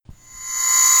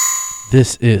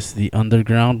This is the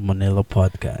Underground Manila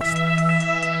Podcast.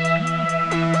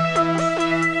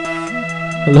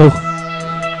 Hello.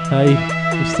 Hi,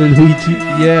 Mr. Luigi.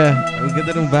 Yeah, ang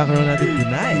ganda ng background natin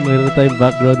tonight. Mayroon tayong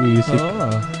background music.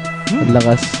 Oo. Ang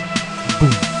lakas.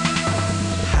 Boom.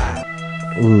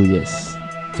 Oh, yes.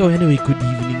 So anyway, good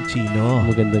evening, Chino.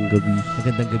 Magandang gabi.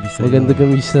 Magandang gabi sa'yo. Magandang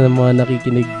gabi sa mga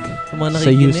nakikinig sa mga sa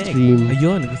nakikinig. Ustream.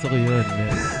 Ayun, gusto ko yun.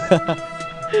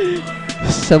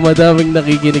 Sa madaming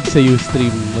nakikinig sa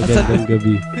Ustream. Magandang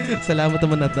gabi. Salamat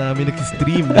naman at may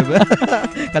nag-stream, diba?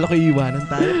 Kala ko iiwanan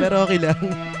tayo, pero okay lang.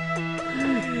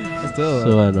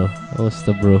 So ano,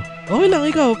 kamusta bro? Okay lang,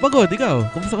 ikaw, pagod, ikaw.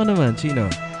 Kumusta ka naman, Chino?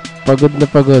 Pagod na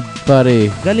pagod,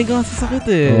 pare. Galing ka nga sa sakit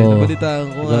eh. Oo. Nabalitaan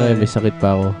ko nga. May sakit pa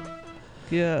ako.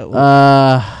 Kaya,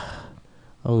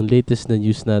 ang latest na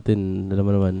news natin, alam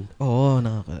mo naman, oo,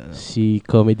 si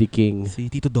Comedy King, si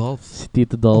Tito Dolphs. si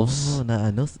Tito Dolphs. Oo, na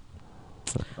ano?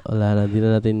 Wala na, di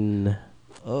na natin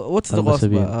What's the Ano ba cause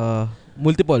sabihin? ba?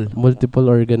 Multiple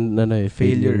organ,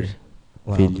 failure.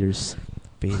 Wow. Failures.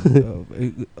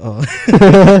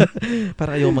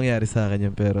 Para ayaw mangyari sa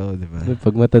akin yan, pero, di ba?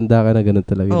 Pag matanda ka na, ganun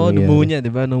talaga. Oo, nangyayari. pneumonia, di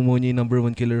ba? Pneumonia yung number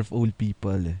one killer of old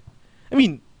people. Eh. I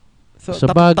mean, Sa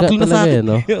baga tatlo na sa talaga akin. eh,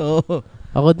 no? Oo.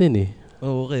 Ako din eh.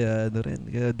 Oo, kaya ano rin.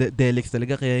 Kaya Delex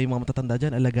talaga. Kaya yung mga matatanda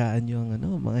dyan, alagaan nyo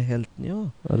ang mga health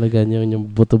nyo. Alagaan nyo yung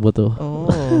buto-buto. Oo.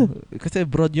 Kasi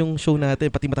broad yung show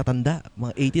natin, pati matatanda.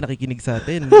 Mga 80 nakikinig sa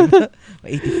atin. Mga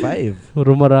 85.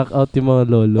 Rumarock out yung mga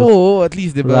lolo. Oo, at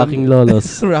least, di ba? Rocking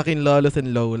lolos. Rocking lolos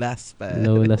and lolas.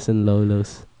 Lolas and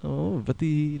lolos. Oo,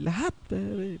 pati lahat.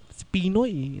 Si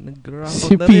Pinoy, nag-rock out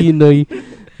Si na rin. Pinoy.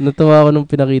 Natawa ako nung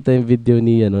pinakita yung video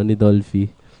ni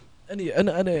Dolphy. Ano,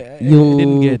 Yung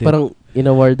didn't get it. parang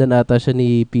inawardan ata siya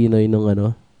ni Pinoy nung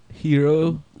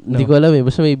Hero? Hindi ko alam eh.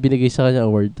 Basta may binigay sa kanya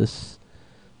award. Tapos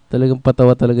talagang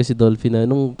patawa talaga si Dolphy na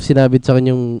nung sinabit sa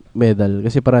kanya yung medal.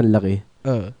 Kasi parang laki.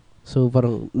 So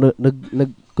parang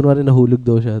kunwari nahulog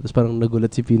daw siya. Tapos parang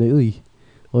nagulat si Pinoy. Uy,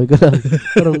 okay ka lang.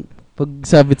 Parang pag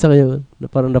sabit sa kanya,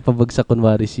 parang napabagsak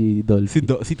kunwari si Dolphy.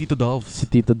 Si Tito Dolphs. Si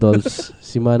Tito Dolphs.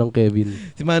 Si Manong Kevin.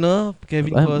 Si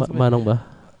Kevin Cosme. Manong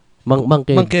ba? Mang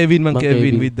Kevin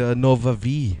Kevin. with Nova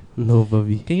V. Nova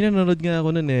V. Kaya nanonood nga ako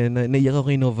nun eh. Naiyak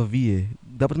ako kay Nova V eh.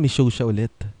 Dapat may show siya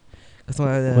ulit. Kasi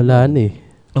Wala na eh.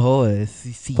 Oo eh.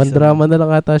 Si Pandrama na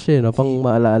lang ata siya eh. No? Pang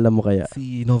maalaala mo kaya.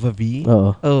 Si Nova V?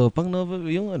 Oo. Oo, pang Nova V.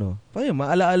 Yung pang yun,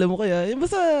 maalaala mo kaya. Yung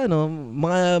basta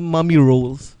mga mommy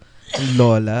roles. Ang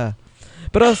lola.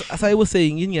 Pero as I was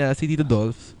saying, yun nga, si Tito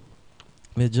Dolphs,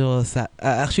 medyo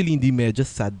actually hindi medyo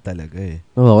sad talaga eh.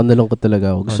 Oo, ako nalungkot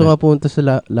talaga ako. Gusto nga pumunta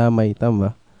sa Lamay,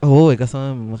 tama? Oo kasi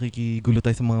makikigulo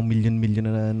tayo sa mga milyon-milyon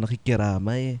na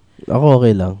nakikiramay eh. Ako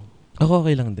okay lang. Ako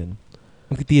okay lang din.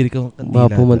 Magtitiri ka ng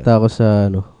kandila. Pumunta ako sa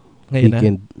ngayon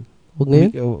weekend. Huwag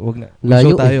ngayon? Huwag na. May Layo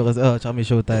show tayo kasi tsaka may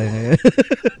show tayo ngayon.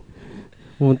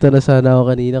 Pumunta na sana ako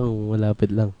kanina kung malapit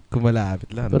lang. Kung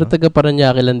malapit lang. Pero taga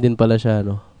Paranaque lang din pala siya,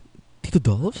 Tito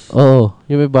Dolphs? Oo.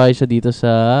 Yung may bahay siya dito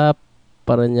sa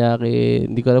Paranaque.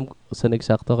 Hindi ko alam saan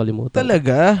eksakto, kalimutan.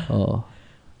 Talaga? Oo.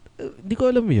 Hindi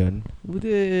ko alam yun. Buti,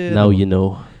 Now you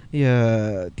know.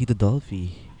 Yeah, Tito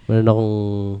Dolphy. Meron akong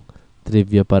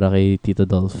trivia para kay Tito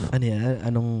Dolph. Ano yan?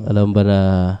 Anong... Alam ba na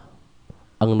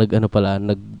ang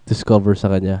nag-discover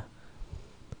sa kanya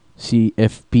si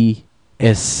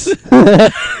FPS.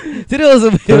 Seryoso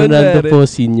ba yun? Fernando po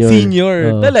Senior.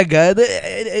 Senior? Oo. Talaga?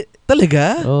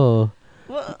 Talaga? Oo.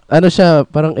 Ano siya,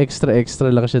 parang extra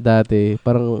lang siya dati.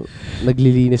 Parang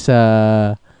naglilinis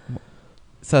sa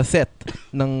set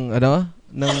ng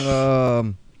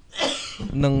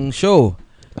ng show.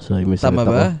 Sorry, may Tama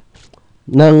sakit ba? ako.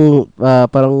 Ng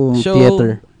parang Show,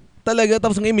 theater. Talaga?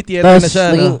 Tapos ngayon may theater na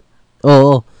siya,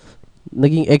 Oo.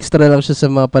 Naging extra lang siya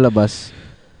sa mga palabas.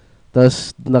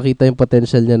 Tapos nakita yung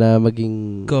potential niya na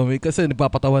maging comic kasi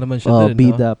nagpapatawa naman siya din,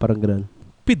 bida, parang gano'n.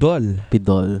 Pidol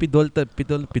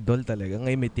talaga.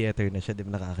 Ngayon may theater na siya, di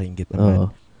ba nakakaingit naman. Oo.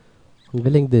 Ang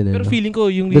galing din eh. Pero feeling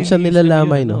ko yung doon siya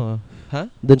nilalamay, no?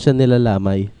 Ha? Doon siya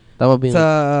nilalamay. Tama ba yun? Sa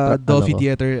Dolphy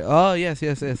Theater. Oh, yes.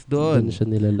 Doon. Doon siya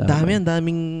nilalamay.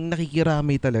 Daming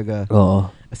nakikiramay talaga.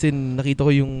 Oo. As in, nakita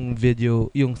ko yung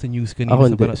video, yung sa news kanina. Ako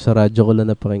hindi. Sa radyo ko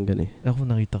lang napakinggan eh. Ako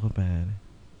nakita ko pa.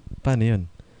 Paano yun?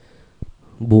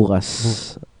 Bukas.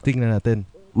 Tingnan natin.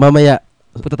 Mamaya.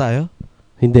 Punta tayo?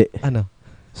 Hindi. Ano?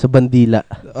 Sa Bandila.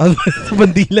 Sa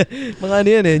Bandila. Mga ano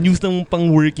yan eh. News ng pang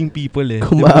working people eh.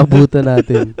 Kumaabutan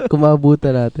natin.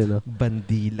 No?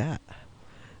 Bandila.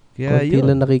 Kaya Kunti yun.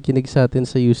 lang nakikinig sa atin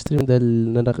sa Ustream dahil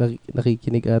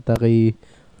nakikinig ata kay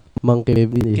Mang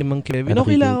Kevin eh. Kay Mang Kevin.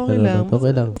 Okay lang.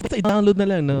 Okay lang. Basta i-download na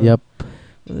lang, no? Yup.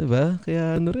 Diba?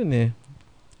 Kaya ano rin eh.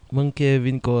 Mang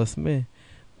Kevin Cosme.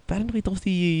 parang nakita ko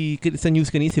sa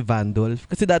news kanina si Vandolph.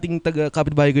 Kasi dating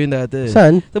kapitbahay ko yun dati.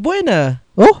 Saan? Sa Buena.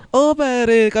 Oh? Oo,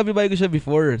 pare. Kapitbahay ko siya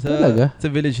before. Talaga? Sa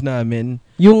village namin.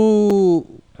 Yung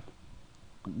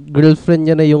girlfriend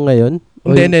niya na yung ngayon?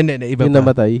 Hindi. Iba yung pa.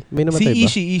 namatay? May namatay ba?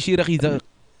 Ishi Rakiza.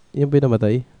 Yung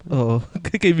pinamatay? Oo.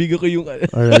 Kaibigan ko yung...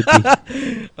 R.I.P.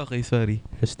 Okay, sorry.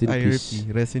 Rest in peace.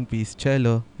 Rest in peace.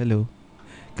 Cello. Hello.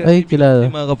 Ay, kilala.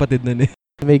 Yung mga kapatid nun eh.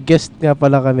 May guest nga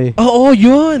pala kami. Oo,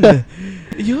 yun!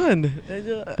 Yun.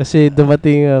 Kasi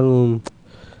dumating ang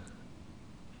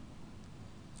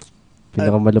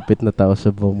pinakamalupit na tao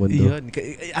sa buong mundo. Yun.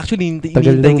 Actually,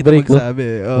 tagal ng kita break, magsabi.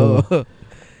 Oo.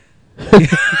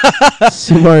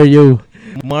 Si Mario.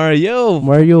 Mario,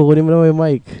 kunin mo na yung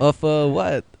mic. of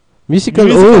what? Musical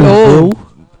O.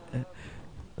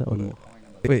 bro.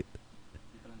 Wait.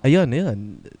 Ayun.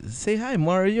 Say hi,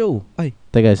 Mario. Ay,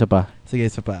 Teka, isa pa. sige,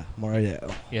 isa pa. Mario.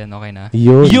 Yan, okay na.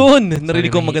 Yun! Narinig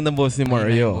ko Sorry, magandang boss ni Mahina yung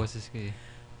Mario. boses ko eh.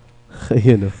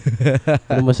 Ayun o.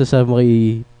 Ano masasabi mo kay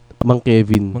Mang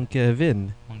Kevin? Mang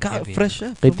Kevin. Mang Kevin. Fresh siya.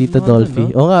 Kay from Tita London, Dolphy.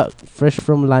 no? Oo nga, fresh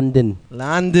from London.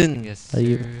 London. Yes,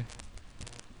 Ayun. sir.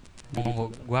 Mukhang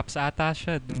guwaps ata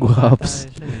siya. Guwaps.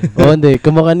 Ata siya eh. Oo, hindi.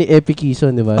 Kamukha ni Epi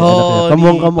Kison, di ba?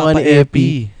 Kamukha ni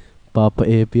Epi. Papa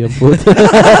Epi ang puto.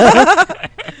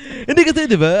 Hindi kasi,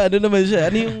 di ba? Ano naman siya?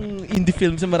 Ano yung indie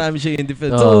films? Marami siya indie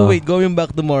films. So, wait. Going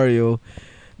back to Mario.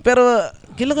 Pero,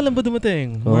 kailan ka lang ba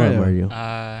dumating? Oo, Mario.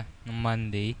 Nung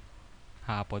Monday,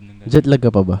 hapon. Nung Jet lag ka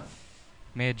pa ba?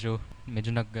 Medyo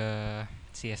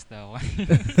nag-siesta ako.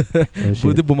 Oh, shit.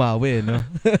 Buti bumawi, no?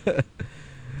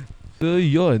 So,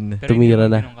 yun. Pero Tumira hindi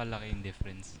na. naman kalaki yung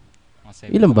difference. Mga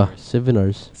 7 Ilan ba? hours. 7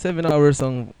 hours? 7 hours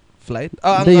ang flight?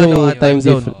 Ah, Hindi, yung ang time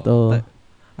difference. Oh.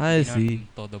 I Hindi see.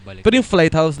 naman todo balik. Pero yung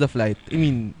flight, how's the flight? I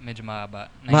mean, Medyo mahaba.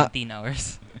 Ma- 19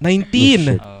 hours.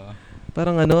 19! Oh, Oo.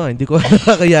 Parang ano, hindi ko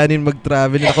kakayanin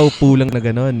mag-travel. Nakaupo lang na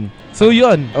ganon. So,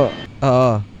 yun.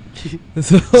 Oo.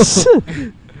 So,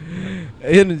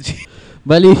 ayun.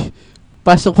 Bali,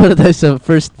 pasok muna tayo sa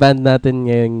first band natin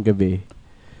ngayong gabi.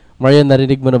 Mario,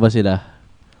 narinig mo na ba sila?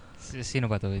 Sino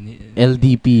ba to?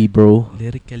 LDP, bro.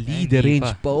 Lyrically, Hindi the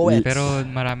range pa. poets. Pero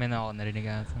marami na ako narinig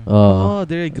ata. Oo. Oh,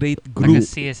 they're a great group.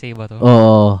 Taga-CSA ba to?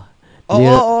 Oo.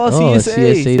 Oo, CSA.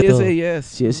 CSA to. CSA, yes.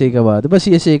 CSA ka ba? Diba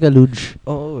CSA ka, Luge?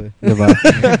 Oo eh. Diba?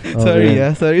 Sorry,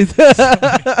 sorry.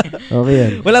 Okay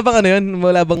yan. Wala bang ano yun?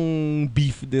 Wala bang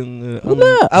beef din?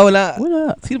 Wala. Wala. Wala.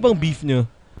 Sino bang beef nyo?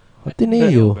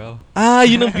 Ateneo. Bro.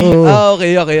 Yun ang beef. Oo.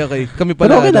 Okay. Kami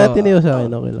Pero pala. okay na, ano, Ateneo sa akin.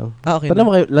 Okay lang. Okay Tala mo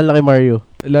kay, lalaki Mario.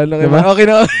 Lalo Diba? Okay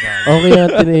na. Okay na,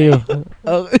 Ateneo.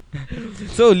 Okay.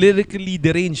 So, lyrically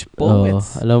deranged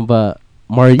poets. Alam ba,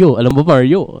 Mario?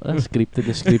 Scripted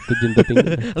yung dating.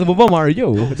 Alam mo ba,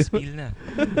 Mario? Spill na.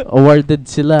 Awarded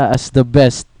sila as the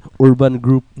best urban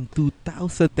group In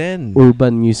 2010.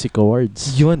 Urban Music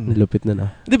Awards. Yun. Lupit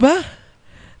na. Di ba?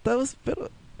 Tapos,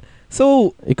 pero...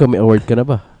 So, Ikaw, may award ka na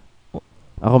ba?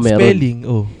 Ako meron. spelling.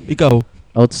 Oh, ikaw.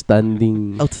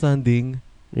 Outstanding Outstanding.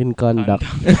 in conduct.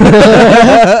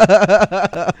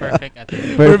 Perfect at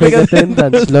Perfect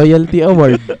attendance. Loyalty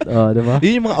award. Diba?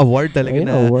 Yun yung mga award talaga Ayun,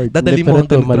 na award. dadali mo Hindi, pero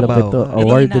hanggang to, malapit trabaho. to. Ito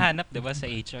Awarded. hinahanap, diba, sa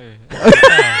HR?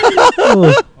 Oh,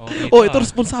 Oh, ito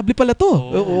responsable pala to.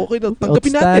 Oo. Okay na,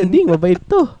 tanggapin natin. outstanding. Mabait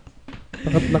to.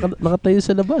 Nakatayo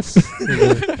sa labas.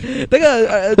 Teka,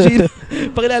 Gino,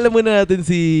 pakilala muna natin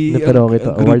si Pero okay to.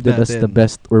 ang group Awarded as natin. the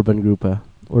best urban group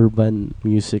Urban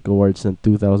Music Awards ng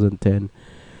 2010.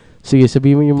 Sige,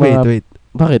 sabihin mo yung mga... Wait.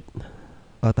 Bakit?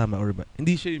 Tama, urban.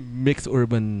 Hindi siya yung mixed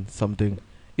urban something.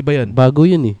 Iba yan. Bago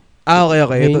yun eh. Okay.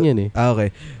 Ngayon yan eh. Okay.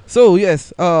 So,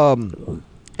 yes.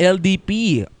 LDP,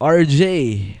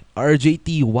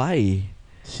 RJTY.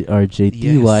 Si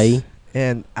RJTY. Yes.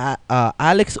 And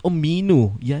Alex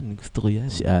Omino. Yan, gusto ko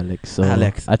yan. Si Alex. So,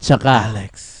 Alex. At saka.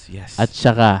 Alex, yes. At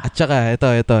saka. At saka, ito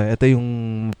yung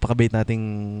pakabait nating,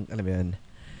 alam mo yan,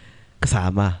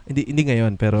 kasama. Hindi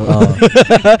ngayon, pero...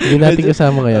 Hindi natin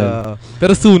kasama ngayon.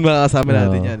 pero soon makakasama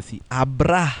natin yan. Si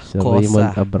Abra Si Raymond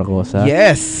Cosa. Abracosa.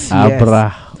 Yes!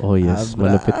 Abra. Oh yes. Abra.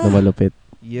 Malupit na malupit.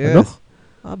 Yes. Ano?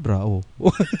 Abra, oh.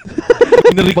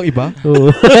 Inari bang iba? Oo.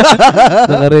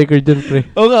 Naka-record yun, pre.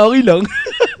 Oo nga, okay lang.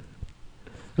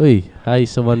 Uy, hi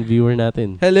sa one viewer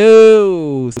natin. Hello!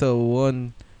 So,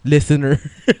 one listener.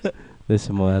 Sa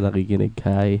mga nakikinig.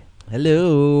 Hi.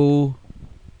 Hello!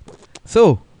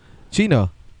 So,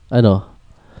 Chino. Ano?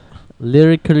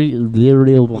 Lyrically,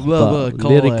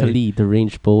 the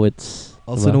range poets.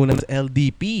 Also known as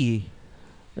LDP.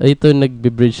 Ito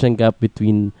nagbe-bridge ng gap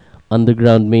between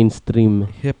underground mainstream.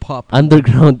 Hip-hop.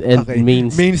 Underground and Okay.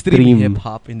 mainstream Mainstream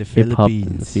hip-hop in the hip-hop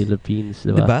in Philippines. the Philippines.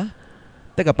 Diba? Diba?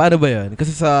 Teka, paano ba yun?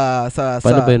 Kasi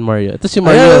Paano ba yun, Mario? Ito si Ay,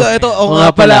 Mario. ito, Oo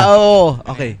nga nga pala. pala. Oo.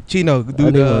 Okay, Chino, do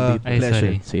Ano the yung motive? Ay, pleasure.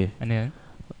 sorry. Sige. Ano yun?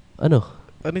 Ano?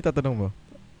 Ano yung tatanong mo?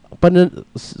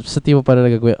 Sa team mo paano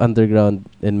nagagawin underground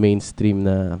and mainstream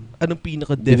na Anong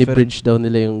pinaka-different? dinibridge daw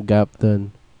nila yung gap doon?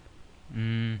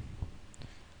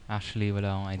 Actually,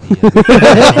 wala akong idea.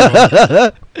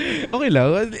 Okay lang.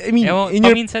 I mean, Ewan, in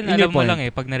your, paminsan in your alam mo point. lang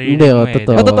pag naririnig Hindi, mo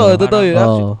totoo. Totoo yun. Oo.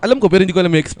 Actually, alam ko, pero hindi ko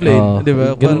alam i-explain. Oo. Di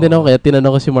ba? Ganun din ako, kaya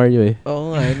tinanong ko si Mario eh.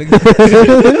 Oo nga.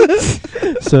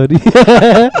 Sorry.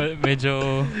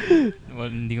 Medyo,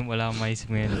 hindi ko wala akong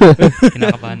maisip ngayon.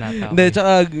 Kinakabahan na ako. Hindi,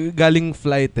 tsaka galing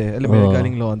flight eh. Alam mo yun, Oo.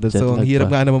 galing London. So, ang Jet lag hirap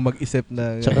pa. nga naman mag-isip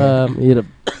na... Tsaka, hirap.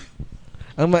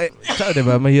 Tsaka, di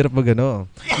ba? Mahirap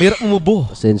mahirap umubo.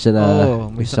 Pasensya na.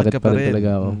 Oo, may sakit ka pa rin.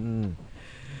 talaga ako.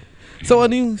 So,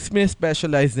 ano yung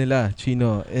specialize nila,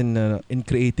 Chino, in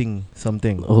creating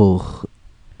something? Oh,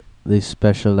 they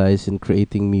specialize in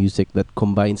creating music that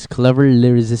combines clever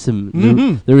lyricism,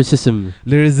 Lyricism.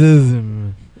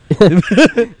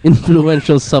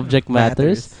 influential subject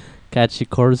matters, catchy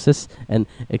choruses, and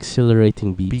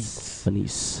exhilarating beats.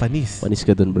 Panis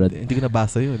ka dun, Brad. Hindi ko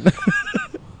nabasa yun.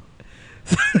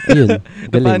 Ayun,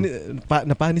 galing.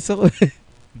 Napanis ako eh.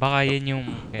 Baka yan yung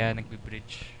kaya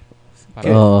nagbe-bridge.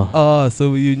 Oo.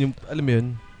 So yun yung, alam mo yun,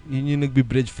 yun yung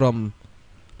nagbe-bridge from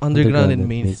underground and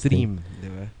mainstream.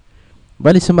 Di ba?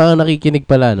 Bali sa mga nakikinig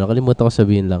pala, no? Kalimutan ko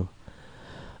sabihin lang.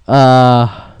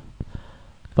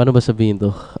 Paano ba sabihin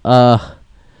to?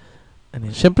 Ano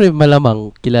yun? Siyempre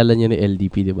malamang kilala niyo ni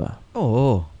LDP, di ba?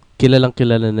 Oo. Kilalang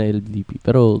kilala na LDP.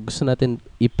 Pero gusto natin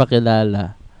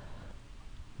ipakilala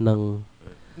ng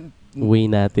way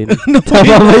natin.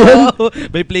 Tama ba yun?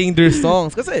 By playing their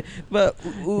songs. Kasi, diba,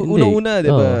 una-una,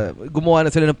 diba, gumawa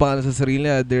na sila ng pangalan sa sarili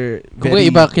nila. They're Kung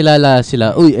very... iba kilala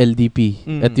sila, uy, LDP.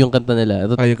 At yung kanta nila.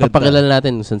 Yung kanta. Papakilala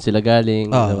natin kung saan sila galing.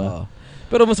 Diba?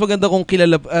 Pero mas maganda kung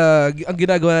kilala, ang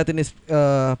ginagawa natin is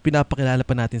pinapakilala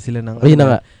pa natin sila ng... Ayun na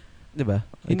nga. Diba?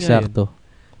 Yun nga Eksakto. yun.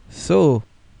 So,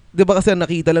 diba kasi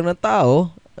nakita lang ng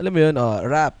tao, alam mo yun,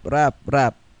 rap.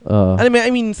 Alam mo,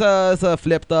 I mean, sa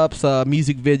flip top, sa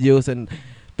music videos,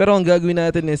 pero ang gagawin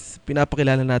natin is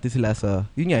pinapakilala natin sila sa,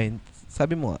 yun nga,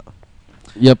 sabi mo nga.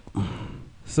 Yep.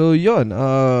 So, yun.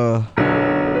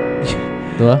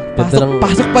 Diba? Ganda ng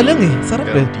Pasok pa lang eh.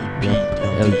 Sarap eh.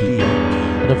 LDP.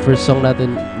 Ano first song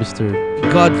natin, Mr.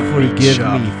 God Forgive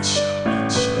Me.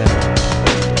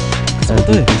 Gusto ko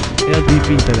to eh.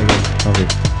 LDP talaga. Okay.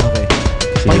 Okay.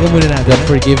 Sige. Pakinggan muna natin.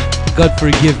 God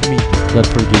forgive Me. God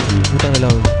forgive me. Butang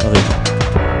na lang. Okay.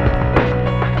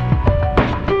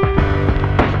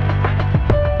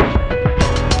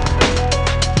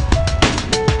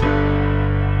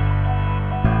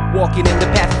 Walking in the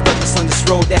path of darkness on this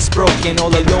road that's broken, all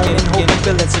alone and hoping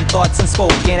feelings and thoughts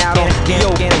unspoken. Out on the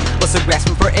open, was a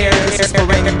grasping for air. This is for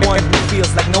anyone who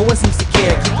feels like no one seems to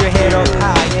care. Keep your head up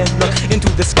high and look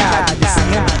into the sky. You see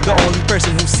him, the only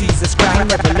person who sees us cry. He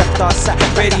never left our side,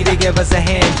 ready to give us a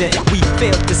hand. And we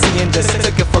failed to see and just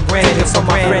took it for granted. So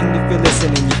my friend, if you're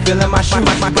listening, you feeling my shoes.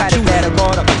 You got it bad,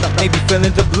 caught up, maybe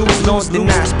feeling the blues. Don't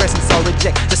deny, expressing or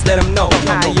reject. Just let them know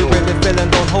how you really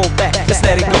feeling. Don't hold back, just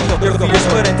let it go. Your fears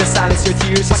put into silence, your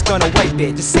tears, he's gonna wipe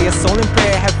it. Just say a soul in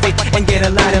prayer, have faith, and get a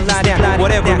line and line down.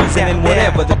 Whatever reason and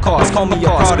whatever the cause, call me a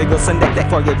prodigal son that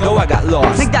for you know I got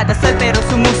lost. Nagdadasal pero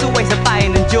sumusuway sa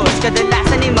payo ng Diyos.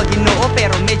 Kadalasan ay Maginoo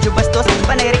pero medyo bastos.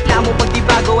 Panay reklamo pag di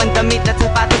bago ang damit at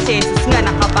sapatos. Si Jesus nga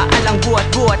nakapaalang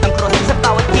buhat-buhat ang cross. Sa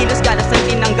bawat kilos galas ang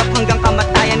tinanggap hanggang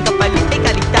kamatayan. Kapalit ay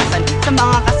kaligtasan sa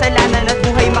mga kasalanan at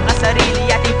buhay makasarili.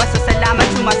 Ating pasasalamat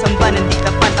sumasamba ng di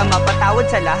tapat ang mapatawad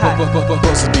sa lahat.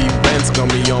 Supposed to be bent, got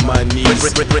me on my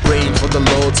knees. Praying for the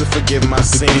Lord to forgive my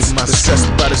sins. Distressed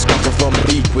by the struggle from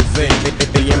deep within.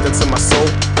 They emptied to my soul.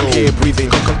 I'm here breathing,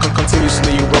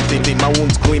 continuously erupting. My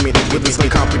wounds gleaming. With this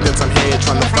incompetence, I'm here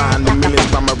trying to find the meanings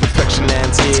by my reflection and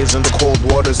tears in the cold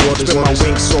waters. Spread my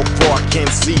wings so far I can't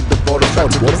see the borders.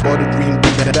 Back to the border dream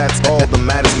big, that's all that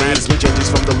matters. Making changes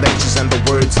from the lectures and the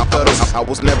words I utter. I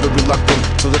was never reluctant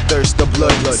to the thirst of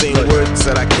blood. Saying words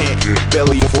that I can't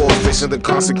barely afford. Facing the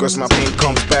consequence, my pain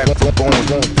comes back from bone.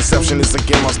 Deception is a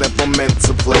game I was never meant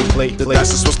to play. The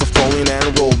dice is supposed to fall in and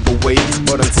roll the weight.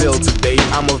 But until today,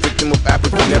 I'm a victim of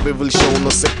apathy. Never really shown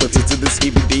no sympathy to these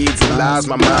evil deeds and lies.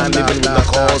 My mind living with the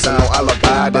cause and no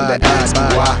alibi. Then they ask me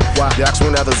why. They ask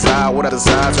me what I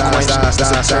desire to quench.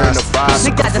 There's a turn of fire. So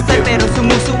God Nagdadasal forgive pero me.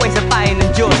 sumusuway sa payo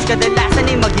ng Diyos.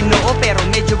 Kadalasan ay Maginoo pero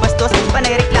medyo bastos.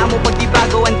 Panay reklamo pag di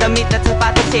bago ang damit at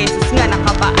sapatos. Si Jesus nga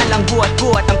nakapaalang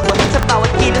buhat-buhat ang cross. Sa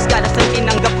bawat kilos galas ang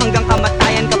tinanggap hanggang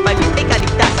kamatayan. Kapalit ay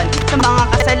kaligtasan sa mga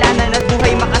kasalanan at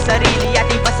buhay makasarili.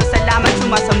 Ating pasasalamat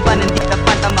sumasamba ng di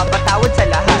tapat ang mapatawad sa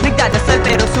lahat. Nagdadasal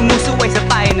pero sumusuway sa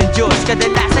payo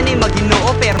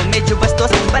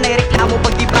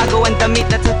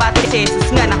sapatos. Jesus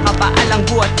nga nakapaalang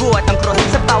buhat-buhat ang cross.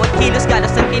 Sa bawat kilos galos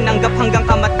ang tinanggap hanggang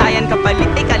kamatayan. Kapalit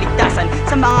ay kaligtasan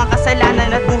sa mga kasalanan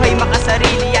at buhay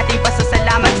makasarili. Ating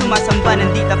pasasalamat sumasamba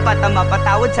ng di tapat ang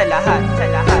mapatawad sa lahat. Sa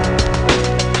lahat.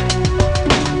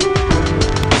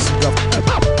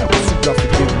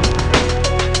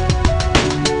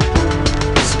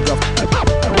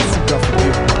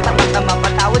 Tapat ang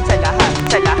mapatawad sa lahat.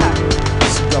 Sa lahat.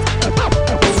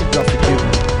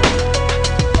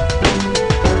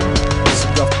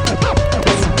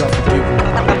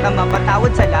 Tapat ang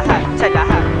mapatawad sa lahat. Sa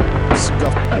lahat.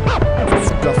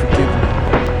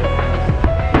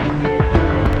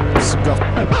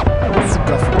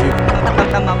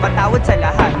 Tapat ang mapatawad sa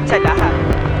lahat. Sa lahat.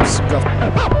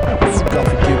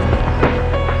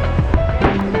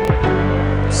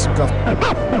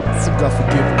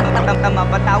 Tapat ang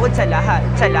mapatawad sa lahat.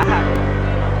 Sa lahat.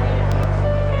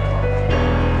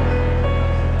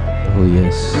 Oh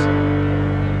yes.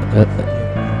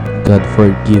 God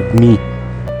forgive me.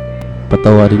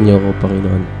 Patawarin niyo ako,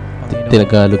 Panginoon.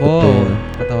 Tinagalog ko pa yan.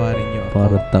 Patawarin niyo ako.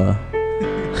 Parang tanga.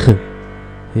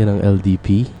 Yan ang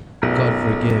LDP. God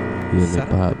forgive. Yun,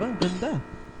 Sarap, diba? Ang ganda.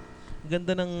 Ang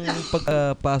ganda ng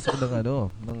pagpasok ng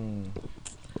ng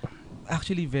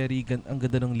actually ang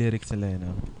ganda ng lyrics nila,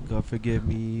 no? God forgive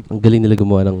me. Ang galing nila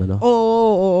gumawa ng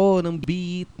Oo, ng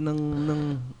beat, ng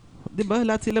 'di ba?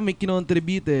 Lahat sila may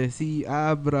kinontribute eh. Si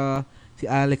Abra, si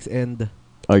Alex and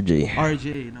RJ,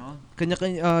 no?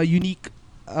 Kanya-kanya unique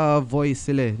voice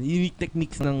sila. Unique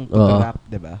techniques ng pag-rap,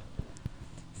 'di ba?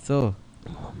 So,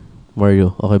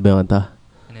 Mario, okay ba yung kanta?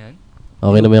 Ano yan?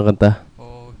 Okay naman yung kanta?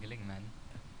 Oo, galing man.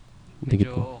 Dikit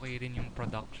Medyo okay rin yung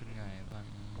production nga eh.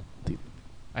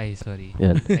 Ay, sorry.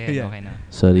 Yan. Ayan, Yeah. okay na.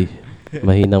 Sorry.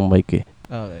 Mahinang mic eh.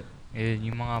 okay.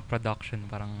 Yung mga production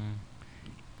parang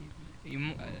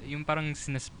yung parang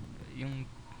yung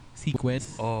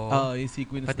Sequence. Yung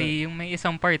sequence. pati yung may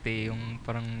isang part eh, yung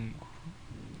parang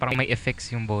may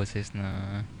effects yung boses na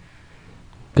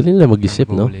Galing nila mag-isip,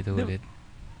 no? ulit.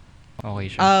 Okay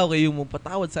siya. Okay, yung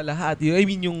patawad sa lahat. I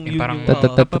mean, yung parang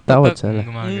Tatawad sana.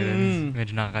 gumagano.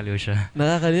 Medyo nakakaliw siya.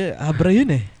 nakakaliw. Abra yun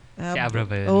eh. Si Abra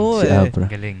ba yun? Oo, Si Abra.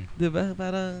 Galing. Diba?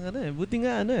 Parang buti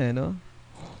nga no?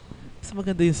 Mas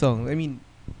maganda yung song. I mean,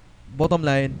 bottom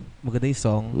line, maganda yung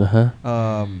song. Aha.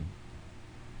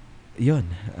 Yun.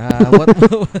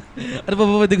 Ano pa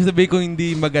pwede ko sabihin kung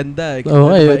hindi maganda?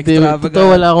 Okay,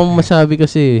 totoo wala akong masabi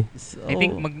kasi. I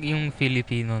think yung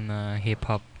Filipino na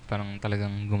hip-hop parang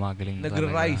talagang gumagaling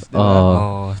Nag-rise, talaga. diba?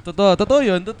 Oo. Totoo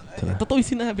yun. Totoo yung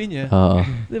sinabi niya. Oo.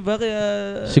 Diba? Kaya...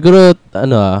 Siguro,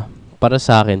 para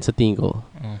sa akin, sa tingin ko,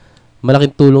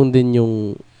 malaking tulong din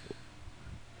yung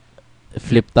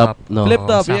flip top, no? Flip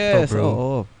top, sakto, yes. bro.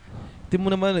 Oo. Tingnan mo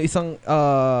naman, isang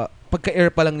pagka-air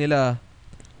pa lang nila,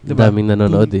 Diba? Daming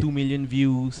nanonood 2 million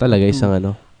views. Talaga, isang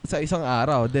Sa isang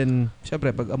araw. Then,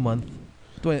 syempre, pag a month,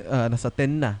 nasa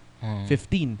 10 na,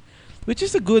 15. Which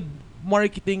is a good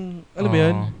marketing, alam mo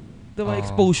yun? Diba,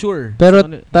 exposure. Pero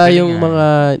So, tayong mga,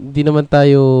 hindi naman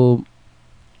tayo,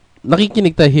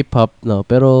 nakikinig tayo hip-hop, no?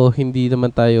 Pero hindi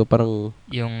naman tayo parang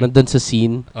Yung nandun sa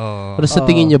scene. Pero sa Oo.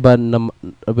 tingin nyo ba,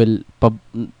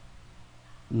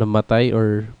 namatay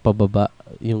or pababa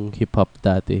yung hip-hop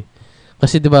dati?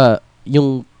 Kasi di ba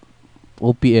yung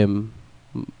OPM,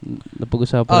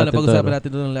 napag-usapan natin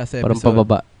doon ng last episode. parang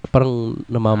pababa, parang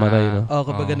namamatay, no?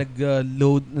 Kapag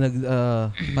nag-load,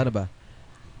 paano ba?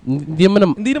 Hindi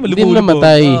naman Hindi naman Hindi lumulubog.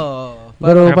 namatay.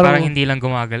 pero parang parang hindi lang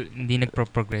hindi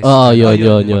nagpro-progress. Oo, yun.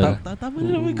 Tama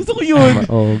na naman. Gusto ko yun.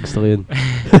 Gusto ko yun.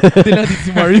 Hindi natin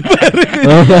si Mario.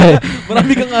 Okay.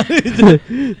 Marami kang dyan.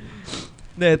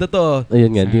 Hindi, totoo.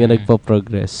 Ayun nga, hindi nga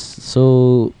nagpo-progress. So,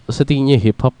 sa tingin niyo,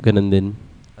 hip-hop, ganun din.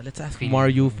 Let's ask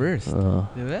Mario first.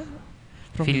 Diba?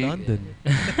 From London.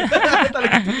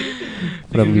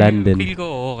 From London. Feel ko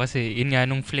oo kasi yun nga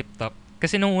nung flip top.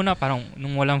 Kasi nung una parang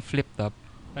nung walang flip top,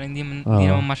 parang hindi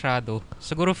naman masyado.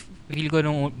 Siguro feel ko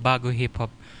nung bago hip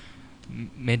hop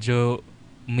medyo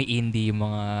may indie yung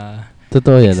mga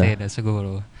Totoo yan, eksena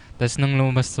siguro. Tapos nung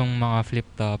lumabas tong mga flip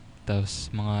top,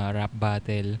 tapos mga rap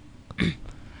battle,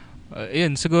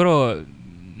 yun siguro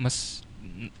mas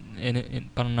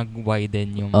parang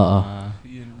nag-widen yung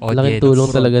audience. Laking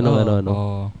tulong talaga ng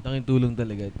Laking tulong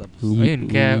talaga. Tapos, ayun,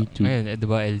 kaya, ayun,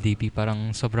 diba, LDP, parang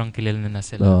sobrang kilala na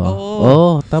sila.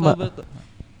 Tama.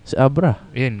 Si Abra.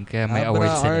 Ayun, kaya may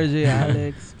awards sila. RJ,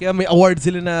 Alex. Kaya may awards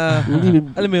sila na,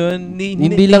 alam mo yun,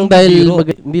 hindi lang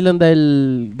dahil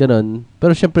ganon.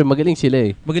 Pero syempre, magaling sila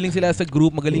eh. Magaling sila sa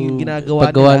group, magaling yung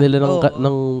ginagawa paggawa nila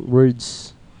ng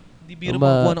words. Hindi biro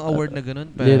makuha ng award na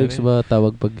ganon. Lyrics ba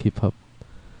tawag pag hip-hop?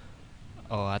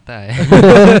 ata eh.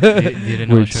 Di rin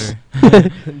ako Words. sure.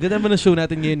 Ganda naman ang show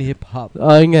natin ngayon, hip-hop.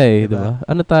 Ay nga eh, Diba? diba?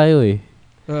 Ano tayo eh?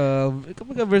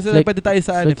 Kapag versatile, pwede tayo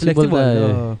sa flexible flexible. tayo.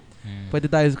 Pwede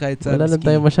tayo kahit sa Wala lang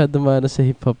tayo masyado sa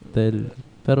hip-hop dahil.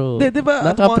 Pero, diba,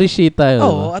 naka-appreciate tayo.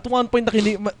 Oo, at one point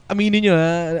aminin nyo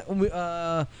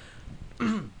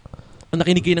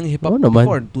nakinig kayo ng hip-hop naman.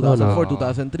 before. 2004, Oo.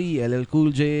 2003, LL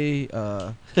Cool J,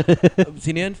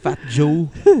 sino yan? Fat Joe.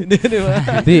 Hindi, di ba?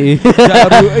 Hindi eh.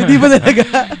 Jaru. Hindi ba talaga?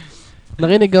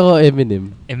 Nakinig ako Eminem.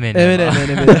 Eminem.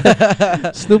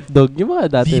 Snoop Dogg. Yung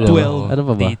mga dati. D12. no? Ano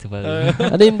pa ba? D12.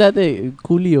 Ano yung dati?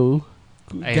 Coolio.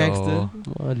 Ay, Gangster.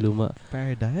 Mga luma.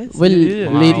 Paradise. Well,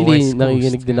 Yeah. Mga lately, West Coast.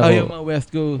 nakikinig din Oh, ako. yung mga West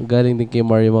Coast. Galing din kay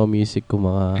Mario mga music ko,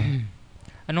 mga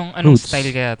Anong Roots.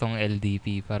 style kaya tong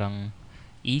LDP? Parang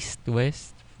East,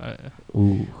 West?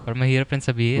 Parang mahirap rin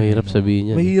sabihin. mahirap no?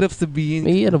 sabihin yan. Mahirap sabihin.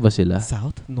 May ano ba sila?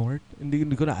 South? North? Hindi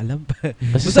ko na alam.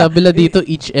 Kasi sabi lang dito,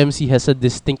 each MC has a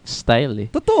distinct style eh.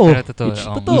 Totoo. Pero totoo. Which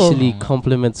totoo. easily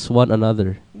complements one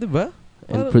another Di ba?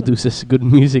 and produces good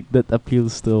music that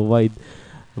appeals to a wide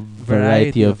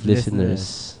variety of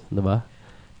listeners. Diba?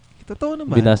 Totoo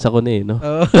naman. Binasa ko na eh, no?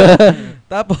 Oo.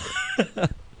 Tapos,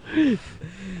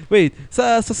 wait,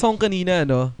 sa song kanina,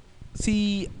 no?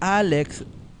 Si Alex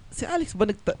ba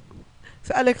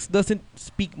si Alex doesn't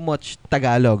speak much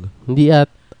Tagalog. Hindi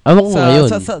alam ko ngayon.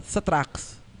 Sa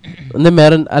tracks. Hindi,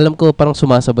 meron, alam ko parang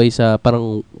sumasabay sa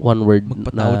parang one word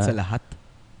Magpatawad na sa lahat.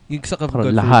 Yung sa parang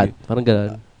lahat. Parang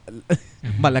gano'n.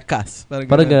 Malakas.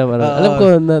 Parang gano'n. Oo. Alam ko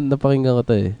na napakinggan ko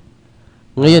to eh.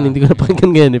 Ngayon, hindi ko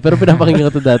napakinggan ngayon eh. Pero pinapakinggan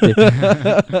ko to dati.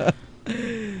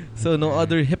 So, no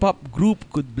other hip-hop group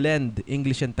could blend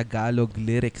English and Tagalog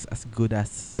lyrics as good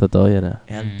as Totoo yan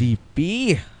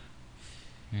LDP.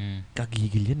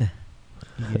 Kagigil yan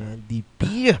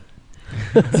LDP.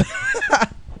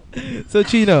 So,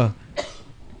 Chino,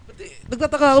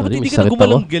 nagtataka ako, ba't Sorry, hindi may ka na sakit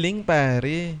gumalang ako. galing,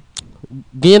 pare?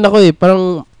 Ganyan ako eh. Parang,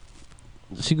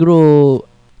 siguro,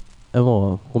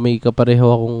 kung may kapareho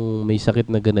akong may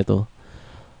sakit na ganito,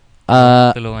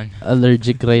 Tulungan.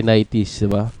 allergic rhinitis,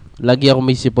 diba? Lagi ako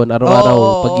may sipon. Araw-araw,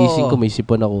 Oo. pagising ko may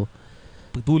sipon ako.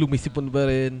 Pagtulog, may sipon ba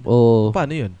rin? Oo.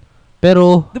 Paano yun?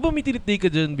 Pero, Di ba may tinitake ka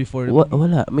dyan before?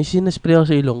 wala. May sinaspray ako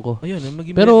sa ilong ko. Ayun,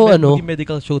 Pero ano, maging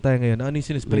medical show tayo ngayon. Ano yung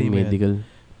sinispray May mo yan? medical.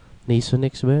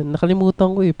 Nasonex ba yun? Nakalimutan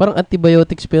ko eh. Parang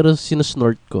antibiotics pero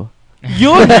sinusnort ko.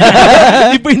 Yun!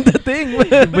 Iba yung dating.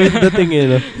 Iba yung dating eh,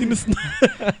 no?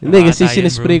 Hindi, kasi Bata yun,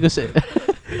 sinispray bro. ko sa...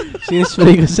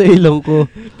 sinispray ko sa ilong ko.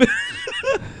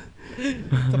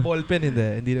 Sa ballpen, hindi.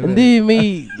 Hindi,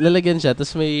 may lalagyan siya.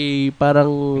 Tapos may parang...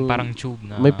 Parang tube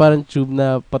na. May parang tube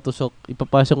na patusok.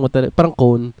 Ipapasok mo talaga. Parang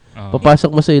cone. Oo. Papasok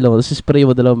mo sa ilong. Tapos spray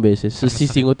mo 2 beses. Tapos Masakit.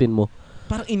 sisingutin mo.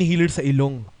 Parang inhaler sa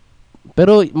ilong.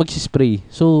 Pero magsispray.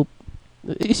 So,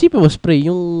 isipin mo spray.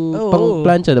 Yung Oo. pang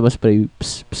plancha, diba spray?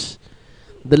 Pss, pss.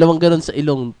 2 ganun sa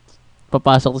ilong.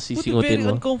 Papasok tapos Buti sisingutin very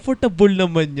mo. uncomfortable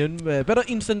naman yun. Pero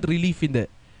instant relief, hindi.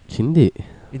 Hindi.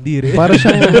 Hindi rin. Para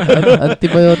siyang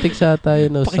antibiotics ata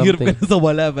yun o Pakihirap something. ka na sa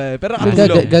wala ba. Pero So, ang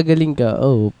ulong. gagaling ka.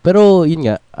 Oh. Pero yun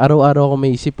nga, araw-araw ako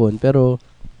may sipon. Pero,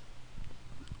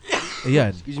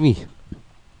 Ayan. excuse me.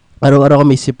 Araw-araw ako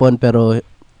may sipon pero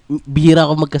bihira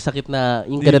ako magkasakit na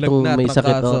yung Di ganitong lagnat, may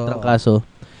sakit trangkaso. o trangkaso.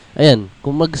 Ayan,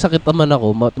 kung magkasakit naman ako,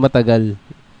 matagal.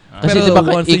 Kasi Pero di ba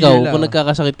once a ikaw, year lang. kung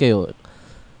nagkakasakit kayo,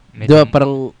 Medyo- di ba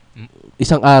parang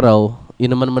isang araw,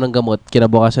 inuman naman ng gamot,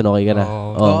 kinabukasan okay ka na.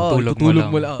 Oo. Oh. Tulog mo tutulog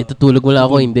lang. mo lang. Itutulog mo lang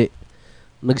ako, hindi.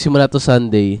 Nagsimula to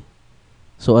Sunday.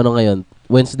 So ano ngayon?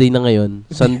 Wednesday na ngayon.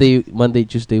 Sunday, Monday,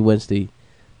 Tuesday, Wednesday.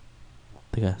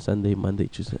 Teka, Sunday, Monday,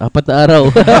 Tuesday. 4 na araw.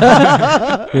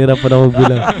 Hirap pa na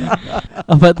magbilang.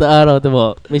 4 na araw, diba?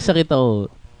 May sakit ako.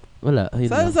 Wala. Ayun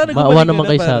lang. Sana Maawa gumaling naman ka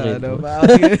kayo na sa para, akin. ano,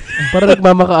 Parang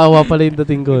nagmamakaawa pala yung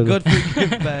dating ko. No? God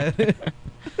forgive, man.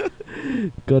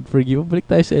 God forgive. Balik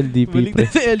tayo sa LDP. Balik pre.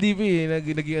 na sa LDP.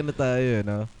 Naging ano tayo,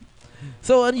 no?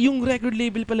 So, yung record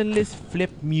label pala nila is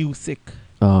Flip Music.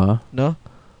 No?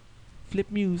 Flip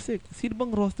Music. Sino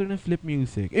bang roster ng Flip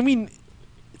Music? I mean,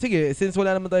 sige, since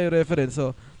wala naman tayo reference,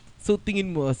 so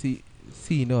tingin mo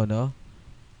sino, no?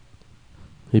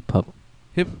 Hip-hop.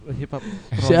 Hip-hop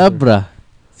Si roster. Abra.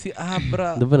 Si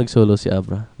Abra. Di ba nag-solo si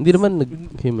Abra? Hindi naman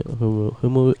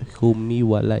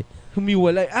humiwalay.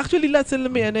 Humiwalay. Actually, lahat sila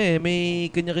may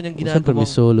kanya-kanyang Siyempre ginagawa. may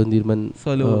solo, hindi naman...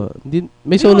 Solo.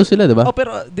 may solo sila, di ba? Oh,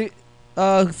 pero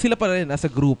sila pa rin as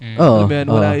a group. Oo. Alam mo yan,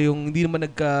 wala yung hindi naman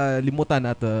nagkalimutan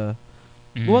at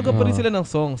gumawa pa rin Oo. sila ng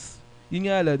songs.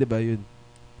 Yun nga lang, 'di ba? Yun.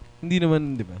 Hindi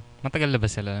naman, 'di ba? Matagal na ba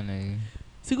sila na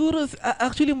Siguro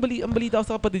actually ang balita ko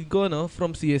sa kapatid ko, no,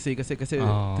 from CSA kasi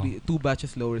 2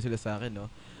 batches lower sila sa akin,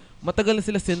 no. Matagal na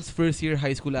sila since first year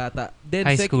high school ata. Then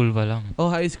high school ba lang?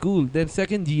 High school. Then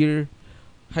second year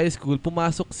high school,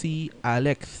 pumasok si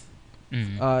Alex.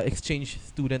 Exchange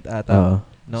student Oo. ata.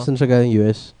 No? Saan siya galing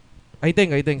US? I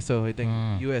think so.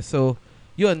 US. So,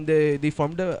 yun, they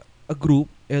formed a group,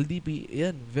 LDP.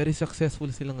 Yan, very successful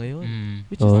sila ngayon.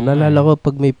 Which is Naalala ko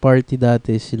pag may party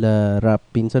dati sila rap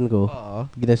pinsan ko.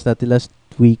 Gines natin last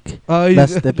week.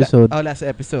 Last episode. Last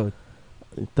episode.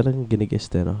 Talagang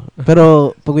ginigest no?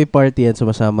 Pero pag may party yan,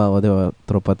 sumasama ako, di ba?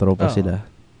 Tropa-tropa sila.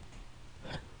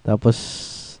 Tapos,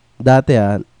 dati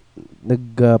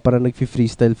parang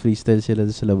nag-freestyle sila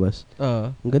sa labas.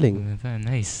 Ang galing.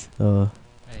 Nice.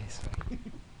 Nice.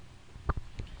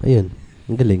 Ayun,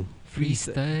 ang galing.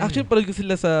 Freestyle. Actually, parang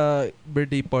sila sa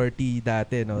birthday party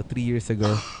dati, no? 3 years ago.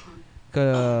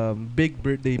 Big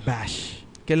birthday bash.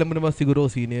 Kailan mo naman siguro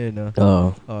sino yun, no?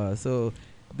 So,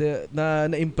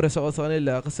 na-impress ako sa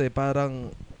kanila kasi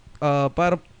parang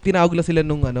tinawag lang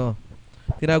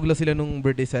sila nung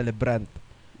birthday celebrant.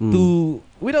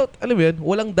 Without, alam mo yun,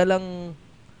 walang dalang,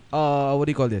 what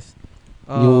do you call this?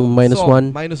 Yung -1?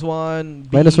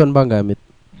 -1. -1 ba ang gamit?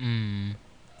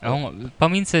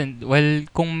 Paminsan,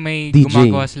 kung may DJ.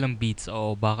 gumagawa silang beats,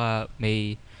 baka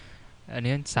may,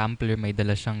 sampler, may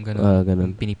dala siyang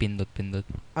ganun. Pinipindot-pindot.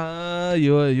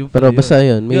 Yun. Pero basta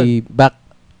yun, may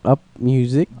back-up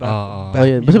music.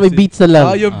 Yun. Basta may beats na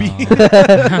lang. Yung beat.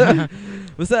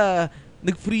 Basta,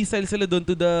 nag-freestyle sila doon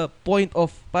to the point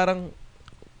of parang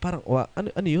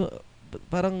ano yun?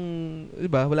 Parang, di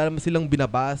ba, wala naman silang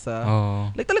binabasa.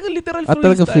 Like talagang literal freestyle.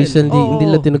 Talaga freestyle, hindi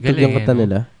nila tinugtog yung kanta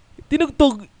nila.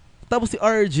 Tinugtog, tapos si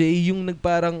RJ, yung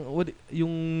nagparang, yung...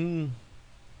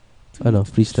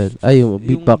 freestyle. Yung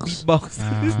beatbox.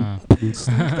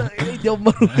 Hindi ako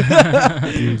marunong.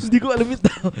 Hindi ko alam ito.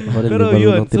 Pero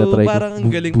yun, so parang ang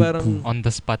galing, parang... On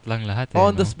the spot lang lahat. On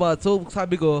the spot. So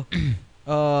sabi ko,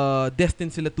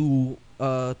 destined sila to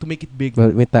make it big.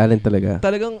 May talent talaga.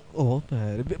 Talagang,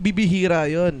 bibihira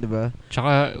yun, di ba?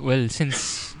 Tsaka,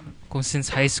 since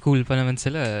high school pa naman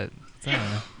sila,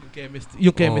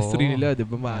 yung chemistry nila, di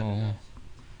ba?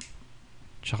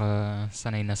 Tsaka,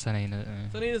 sanay na. Sanay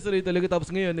talaga. Tapos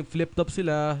ngayon, nag-flip top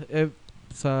sila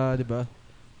di ba?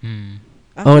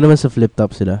 Naman sa flip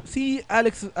top sila. Si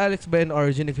Alex ba and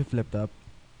RJ nag-flip top?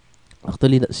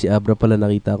 Actually, si Abra pala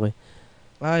nakita ko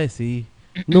I see.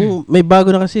 Nung may bago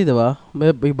na kasi, di ba?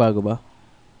 May bago ba?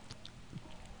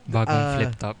 Bagong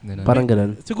flip top. Ganun. Parang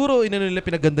ganun. Siguro, nila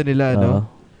pinaganda nila, no?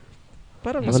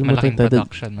 Parang mas malaking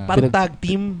production na. Parang tag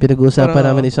team. Pinag-uusapan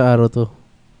namin isang araw to.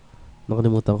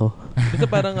 Nakalimutan ko. Basta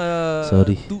parang,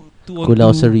 sorry. Kulang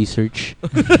ako sa research.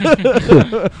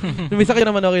 May sakit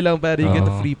naman okay lang, pero you get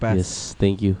the free pass. Yes,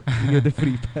 thank you. You get the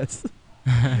free pass.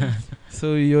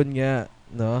 So, yun nga,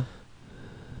 no?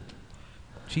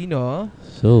 Chino?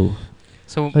 So,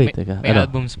 wait, may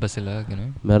albums ba sila?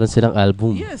 Ganun? Meron silang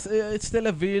album. Yes, it's still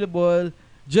available.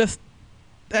 Just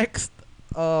text.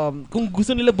 Kung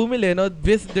gusto nila bumili, no,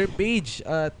 visit their page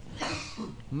at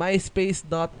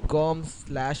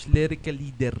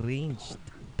myspace.com/lyricallyderanged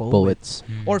Poets.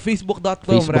 Or facebook.com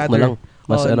Facebook rather. na lang.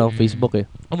 Mas Facebook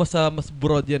Mas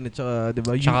broad yan. Tsaka,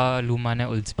 diba? Tsaka luma na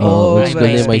old space. Old school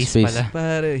na yung MySpace. Pala.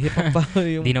 Pare, hip-hop pa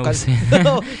yung... Di na uso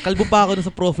kalbo pa ako sa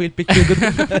profile picture.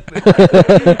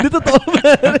 Di totoo,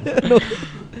 pare.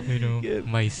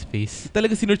 MySpace.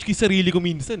 Talaga sinearch ko yung sarili ko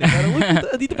minsan. Parang,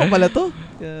 dito pa pala to.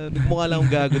 Nagmukha lang akong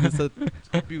gago sa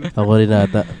computer. Ako rin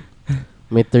ata.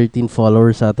 May 13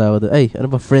 followers ata ako doon. Ay,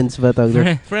 ano ba? Friends ba tawag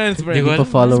doon? Friends. Hindi pa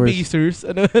followers. Spacers.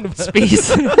 Ano ba?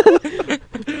 Space.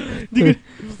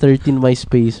 13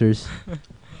 MySpacers.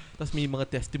 Tapos may mga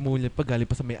testimonial pa galing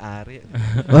pa sa may-ari.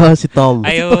 Si Tom.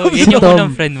 Yun Si yung Tom.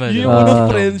 unang friend mo. Yung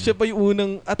unang friend, siya pa yung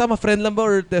unang... tama, friend lang ba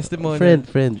or testimonial?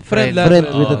 Friend lang.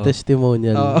 Friend with a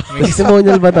testimonial.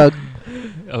 Testimonial ba tawag?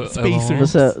 Spacers.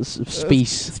 Basta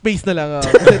space. Space na lang.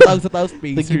 Kasi tawag sa tao,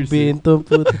 Spacers. Nagbibento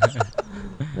po.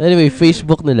 Anyway,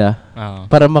 Facebook nila.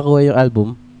 Para makuha yung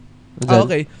album.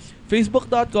 Okay.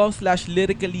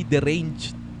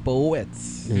 Facebook.com/lyricallyderanged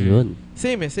poets. Ayun.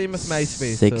 Same as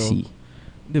MySpace. Sexy. So,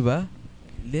 diba?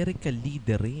 Lyrically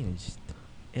deranged.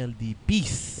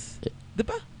 LDPs.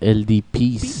 Diba?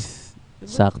 LDPs. Diba?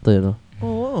 Sakto, no?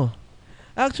 Oo.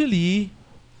 Actually,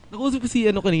 nakusap ko si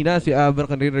kanina, si Abra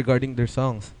kanina regarding their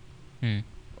songs.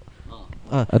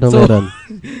 Meron?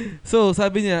 So,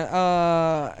 sabi niya,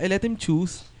 I let him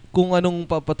choose kung anong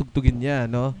papatugtugin niya,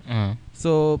 no?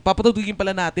 So, papatugtugin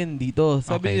pala natin dito.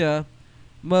 Sabi niya,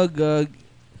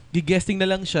 guesting na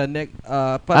lang siya.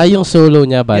 Yung solo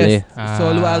niya, bale. Yes,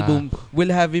 solo album.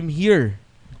 We'll have him here.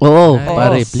 Oo,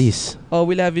 pare, please.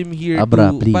 We'll have him here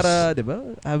Abra, please. Para, di ba?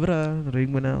 Abra, ring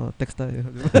mo na. Text tayo.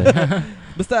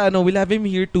 Basta, we'll have him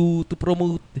here to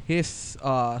promote his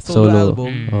solo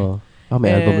album.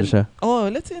 may album na siya. Oh,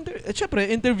 syempre,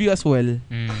 interview as well.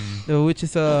 Which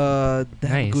is a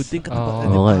damn Nice. good thing.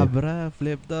 Abra,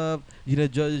 Flipped Up,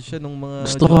 ginajudge siya ng mga...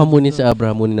 Gusto ko hamunin si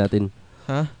Abra, hamunin natin.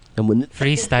 Ha?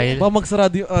 Freestyle. Baka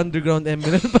magsarado yung underground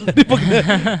emerald.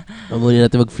 Hamunin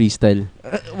natin mag-freestyle.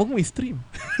 Wag mo i-stream.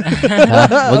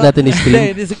 Wag natin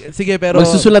i-stream. Sige, pero...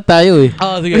 Magsusulat tayo eh.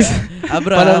 Sige.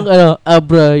 Abra. Parang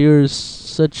Abra, you're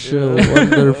such a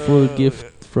wonderful gift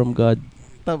from God.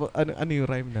 Ano yung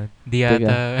rhyme na? Di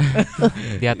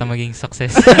yata maging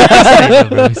success.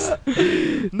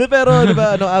 Pero, di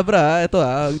ba, Abra, ito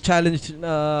challenge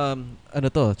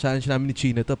challenge namin ni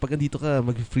Chino to. Pag andito ka,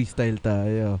 mag-freestyle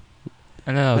tayo.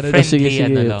 Friendly, sige.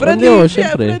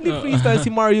 Friendly freestyle.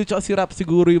 Si Mario tsaka si Rap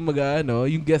siguro yung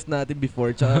yung guest natin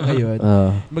before tsaka ngayon.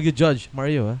 Mag-judge.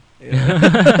 Mario,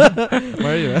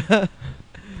 Mario,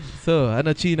 So,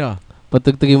 Chino?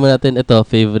 Patugtugin mo natin ito,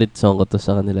 favorite song ko to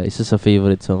sa kanila. Isa sa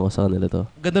favorite song ko sa kanila to.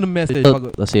 Ganda ng message.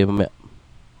 Kasi mamaya.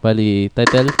 Bali,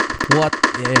 title? What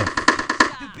if?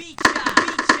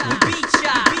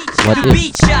 What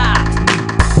if?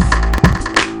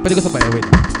 Pwede ko sabay, wait.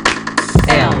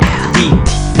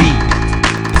 LDB.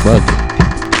 Wag.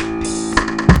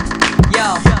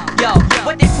 Yo,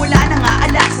 what if wala na nga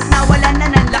alas at nawalan na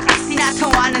ng lakas?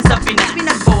 Tinatawanan sa Pinas,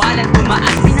 pinagbawalan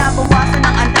tumaas, binabawasan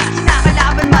ng andas,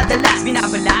 kinakalaban madalas,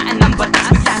 binabalaan ng batas,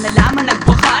 bigla na lamang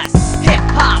nagbukas.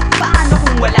 Hip-hop, paano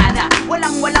kung wala na?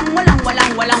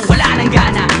 Wala nang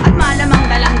gana. At malamang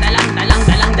dalang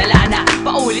na.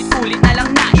 Paulit-ulit na lang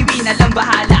na, iwi na lang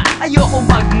bahala. Ayoko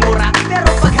magmura, pero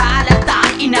pag halata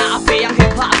ang inaapi ang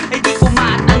hip-hop, ay di ko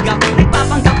matanggap.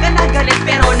 Nagpapanggap ka na galit,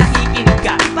 pero nakikinig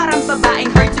ka. Parang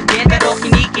babaeng hard to get, pero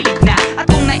kinikilig na. At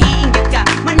kung naiinggit ka,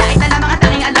 manlait na lamang at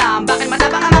tanging alam. Bakit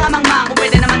matabang ang mga mangmang kung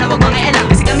pwede naman na wag mangialam?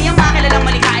 Kasi kami ang mga kilalang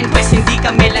malikain, pues hindi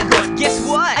kami lagot. Guess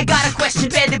what? I got a question,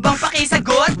 pwede bang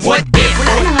pakisagot? What if?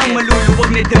 Wala na ngang maluluwag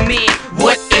na dumi.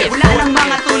 What if? Wala nang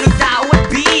mga tunog tao at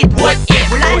beat. What if?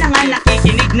 Wala na nga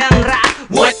nakikinig ng rap.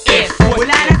 What if?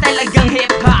 Wala na talagang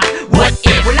hip-hop. What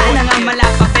if? Wala na nga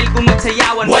malapapel kung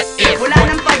magsayawan. What if? Wala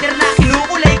nang pader na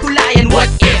kinukulay-kulayan.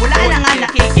 What if? Wala na nga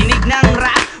nakikinig ng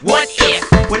rap. What if?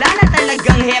 Wala na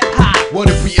talagang hip-hop. What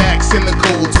if we act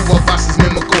cynical to our bosses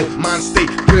mimical? Mind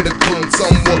state critical and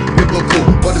somewhat biblical.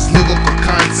 But it's lyrical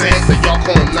content that y'all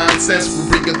call nonsense. We're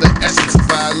bringing the essence of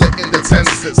violating the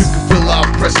tenses. We can fill our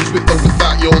presence with or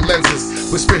without your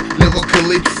lenses. We spit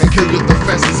lyrically and kill your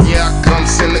defenses. Yeah, I come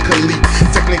cynically,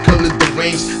 technically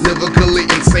deranged, lyrically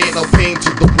insane. I'll pain to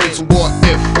the brain. So what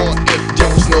if there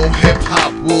was no hip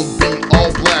hop? We'll be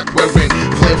all black wearing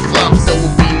flip flops. There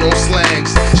will be no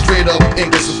slangs. Straight up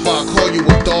English. If I call you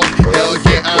a dog, hell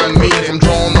yeah, I mean. From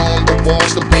drawing on the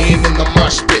walls to being in the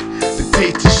mosh pit.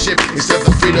 Dictatorship instead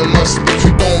of freedom of speech.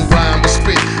 We don't rhyme, we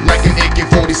spit like an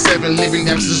AK-47.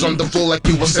 Leaving MCs on the floor like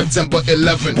you were September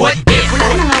 11. What if? Wala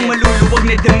na ngang maluluwag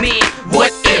na dumi.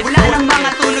 What if? Wala nang mga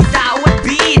tunog tao at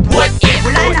beat. What if?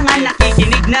 Wala na nga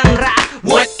nakikinig ng rap.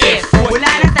 What if? Wala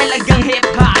na talagang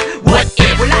hip-hop. What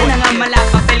if? Wala na nga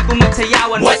malapapel kung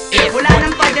magsayawan. What if? Wala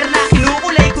nang pader na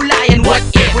kinukulay-kulayan. What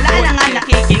if? Wala na nga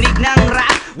nakikinig ng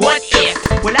rap. What if?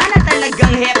 Wala na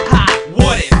talagang hip-hop.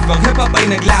 What if? Ang hip-hop ay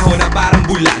naglaho na parang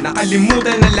bula.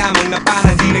 Nakalimutan na lamang na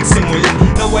parang di nagsimula.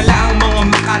 Nawala ang mga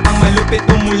makatang malupit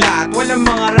umula. At walang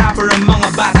mga rapper ang mga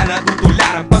bata na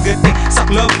tutularan. Pagdating sa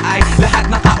club ay lahat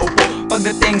nakaupo.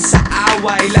 Pagdating sa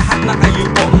away, lahat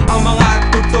nakayupo. Ang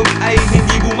mga tugtog ay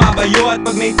hindi bumabayo. At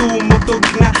pag may tumugtog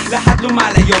na, lahat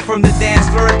lumalayo. From the dance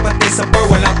floor at pati sa bar,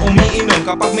 walang umiinom.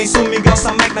 Kapag may sumigaw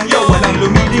sa mic ng yo, walang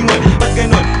lumilingon. Pag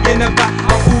ganun, yan na ba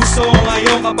ang uso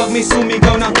ngayon? Kapag may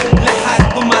sumigaw ng lahat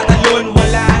tumatalon.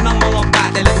 Wala nang mga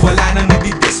battle at wala nang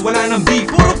nagdidis. Wala nang beef,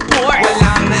 puro pork.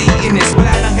 Walang naiinis,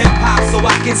 wala nang hip-hop, so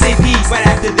I can say peace. But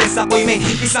after this, ako'y may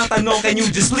isang tanong. Can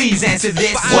you just please answer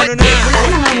this? What if? Wala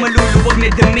na ngang maluluwag na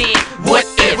dumi. What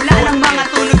if? Wala nang mga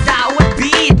tunog tao at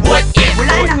beat. What if?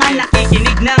 Wala na nga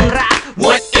nakikinig ng rap.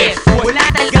 What if? Wala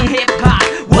talagang hip-hop.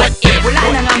 What if? Wala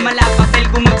na nga malapapel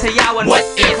kung magsayawan. What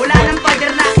if? Wala nang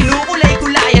pader na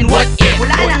kinukulay-kulayan. What if?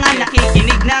 Wala na nga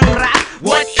nakikinig ng rap.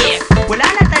 What if? Wala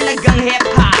na talagang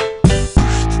hip-hop.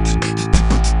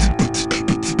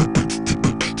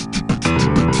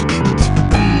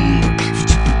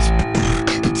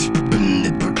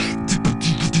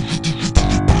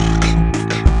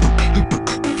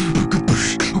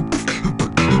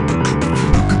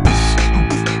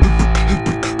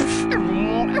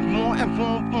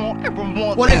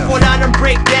 What if wala ng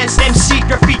breakdance, MC,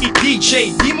 graffiti,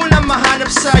 DJ? Di mo na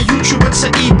mahanap sa YouTube at sa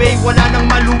eBay. Wala nang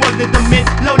maluwag na damit,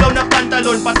 lawlaw na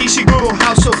pantalon. Pati siguro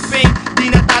House of Fame,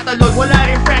 di natatalon. Wala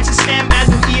rin Francis M,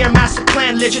 Andrew E, Master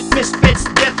Plan, Legit Misfits,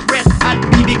 Death Threat at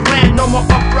BB Clan. no more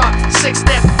up rock,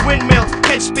 6-step, windmill,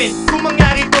 headspin. Kung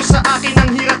mangyari to sa akin,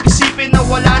 ang hirap isipin na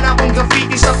wala na akong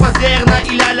graffiti sa pader na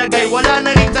ilalagay. Wala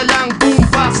na rin dalang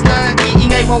boombox na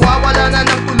nag-iingay. Mawawala na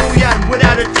ng tuluyan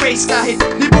without a trace. Kahit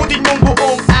libutin mong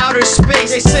buong outer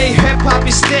space. They say hip-hop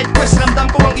is dead, pues ramdam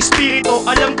ko ang espiritu.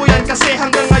 Alam ko yan kasi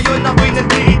hanggang ngayon ako'y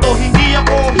nandito. Hindi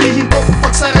ako hihinto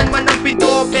pagsaran man ng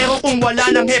pinto. Pero kung wala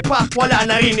ng hip-hop, wala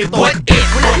na rin ito. What if?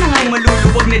 Wala nang ang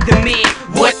maluluwag na damit.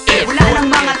 What if? Wala nang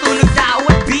mga tunog tao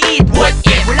at beat. What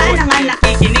if? Wala nang ang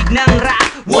nakikinig ng rap.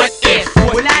 What if?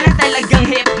 Wala na talagang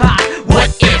hip-hop.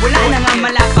 What if? Wala nang ang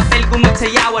malapapel kung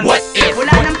magsayawan. What if?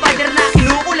 Wala nang pader na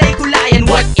kinukulay-kulayan.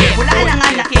 What if? Wala nang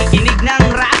ang nakikinig ng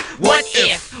rap. What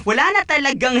if? Wala na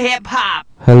talagang hip-hop.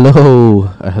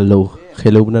 Hello.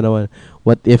 Hello na naman.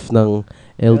 What if ng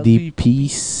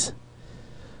LDPs?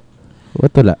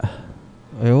 What wala?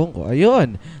 Ayun ko.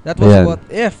 Ayun. That was Ayan. What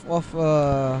If of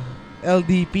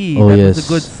LDP. Oh, That yes. was a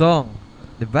good song.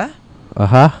 Diba?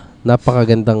 Aha.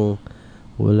 Napakagandang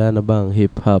wala na bang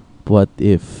hip-hop? What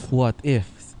if? What If.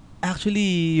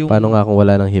 Actually, yung... Paano nga kung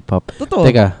wala ng hip-hop? Totoo.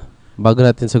 Teka, bago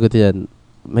natin sagutin yan,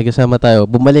 may kasama tayo.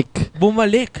 Bumalik.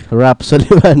 Rap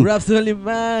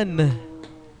Soliman.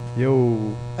 Yo.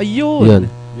 Ayun. Yun.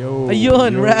 Yo.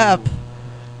 Ayun, Yo. rap.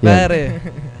 Yan. Pare.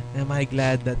 Am I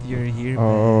glad that you're here?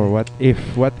 Oo, what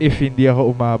if hindi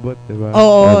ako umabot, diba?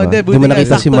 Oo, Diba? hindi. Di mo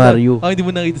nakita si Mario. Hindi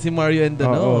mo nakita si Mario and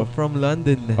Oo. from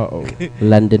London. Oo.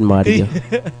 London Mario.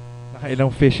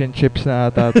 Nakailang fish and chips na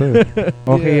ata to.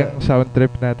 Okay, Yeah. ang sound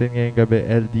trip natin ngayong gabi,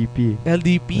 LDP.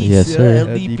 LDPs. Yes, sir.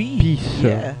 LDP. LDPs.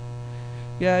 Yeah.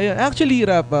 Yeah. Actually,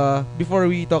 rap,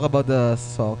 before we talk about the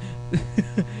song,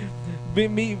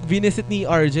 binisit ni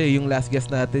RJ, yung last guest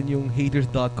natin, yung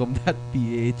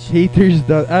haters.com.ph.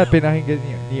 Pinakinggan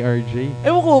ni RJ.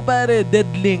 Ewan ko, pare, dead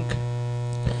link.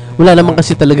 Wala naman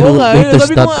kasi talaga ng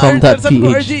Sabi ko,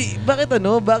 RJ,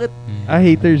 haters.com.ph. bakit?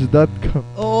 Haters.com.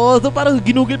 Oo, so parang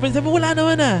ginugol pa. Sabi, wala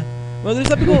naman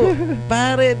Sabi ko,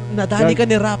 pare, nadali ka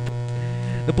ni rap.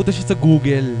 Napunta siya sa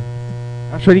Google.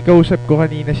 Actually, kausap ko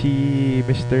kanina si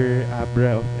Mr.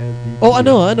 Abra of LDP. Oh,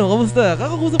 ano, kamusta?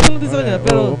 Kakakusap ko lang din sa kanya,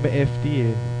 pero... may FT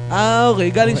eh.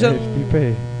 Okay, galing siyang FT pa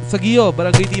eh. sa Gio,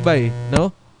 Barangay Tibay,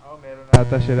 no? Meron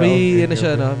ata sila. May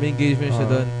siya, no? May engagement siya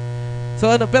doon. So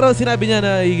pero sinabi niya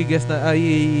na i-guest na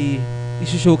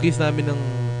i-showcase namin ng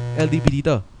LDP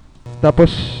dito.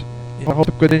 Tapos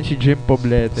nakausap ko din si Jim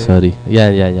Poblete. Sorry.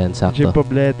 Yan. Sakto. Jim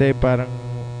Poblete parang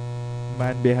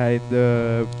man behind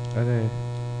the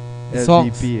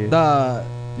Songs. LDP eh.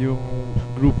 Yung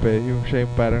group eh. Yung siya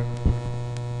yung parang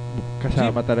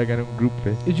kasama talaga ng group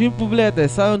eh. Jim Poblete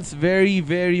sounds very,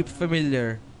 very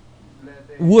familiar.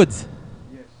 Woods.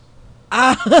 Yes.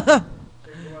 Siya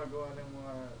yung gumagawa ng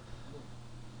mga...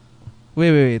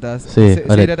 Wait. Say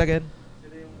that again.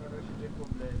 Sila yung si Jim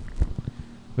Poblete.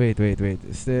 Wait.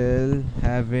 Still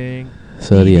having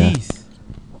Sorry TVs.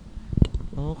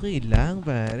 Okay lang,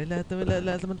 pare. Lahat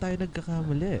naman tayo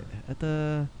nagkakamali. At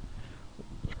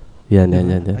Yan.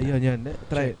 Ayun.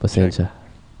 Try it. Pasensya.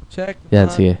 Check. Yan,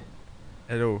 sige.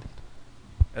 Hello.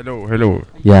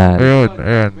 Yan. Ayun.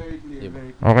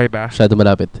 Okay ba? Masyado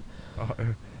malapit.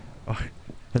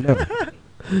 Hello.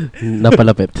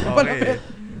 Napalapit.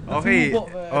 Okay.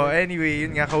 Anyway,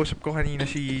 yun nga, kausap ko kanina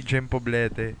si Jim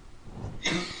Poblete.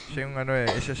 Siya yung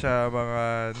isa sa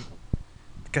mga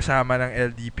kasama ng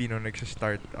LDP nung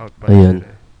nagsa-start out pa. Ayun.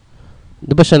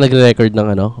 Di ba siya nagre-record ng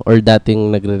or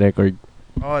dating nagre-record?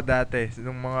 Dati.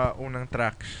 Nung mga unang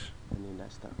tracks.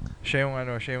 Siya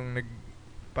yung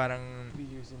parang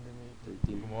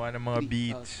gumawa ng mga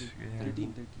beats.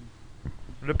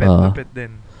 Lupit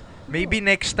din. Maybe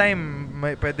next time,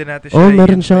 pwede natin siya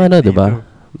meron siyang di ba?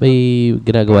 May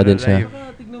ginagawa din siya.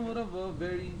 Tignan mo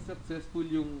very successful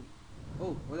yung...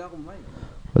 wala akong mic.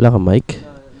 Wala kang mic?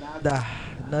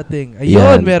 Nothing.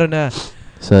 Ayun, Yan. meron na.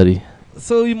 Sorry.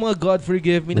 So, yung mga God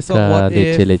Forgive Me na song, What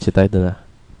If? Nagka-leche tayo doon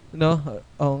No?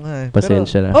 Oo nga.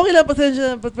 Pasensya na. Okay lang,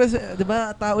 pasensya.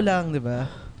 Diba? Tao lang, diba?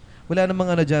 Wala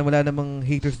namang dyan. Wala namang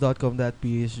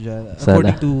haters.com.ph dyan.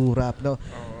 According to rap, no?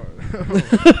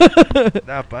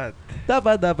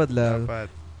 Dapat lang.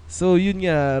 So, yun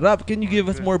nga. Rap, can you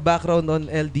give us more background on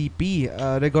LDP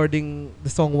regarding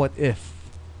the song What If?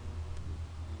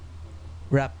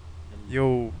 Rap.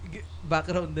 Yo.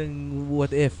 Background ng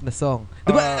What If na song.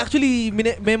 Diba, actually,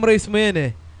 memorize mo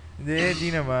yan eh. Hindi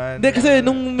naman. Hindi, kasi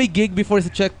nung may gig before sa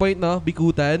Checkpoint, no?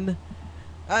 Bikutan.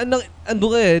 Ando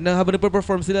ka eh. Habang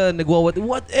nagpa-perform sila, what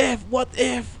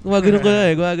if? Gumagano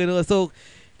ka. So,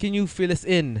 can you fill us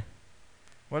in?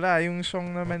 Wala, yung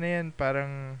song naman na yan,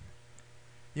 parang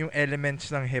yung elements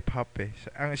ng hip-hop eh.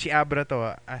 Si Abra to,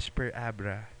 as per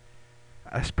Abra.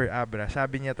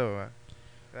 Sabi niya to,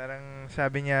 Parang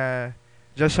sabi niya,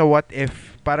 just a what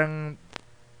if, parang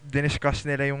diniscuss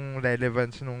nila yung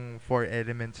relevance nung 4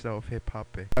 elements of hip-hop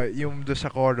eh. Yung doon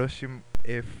sa chorus, yung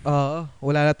if.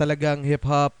 Wala na talagang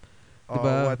hip-hop.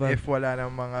 Diba? What if wala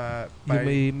nang mga...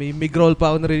 May growl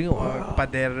pa ako na rin.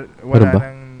 Pader, wala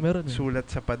nang meron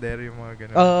sulat sa pader, yung mga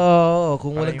ganun.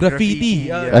 Kung walang graffiti.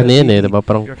 Ano yan eh, diba?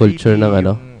 Parang culture ng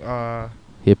ano?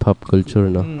 Hip-hop culture,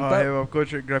 no? Hip-hop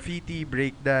culture, graffiti,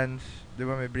 breakdance.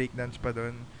 Diba may breakdance pa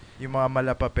doon? Yung mga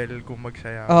malapapel kung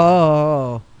magsaya.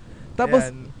 Tapos,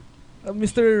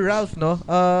 Mr. Ralph, no?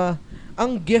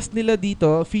 Ang guest nila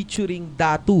dito featuring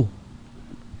Datu.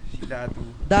 Si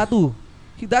Datu.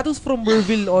 Datu's from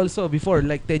Burville also before,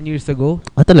 like 10 years ago.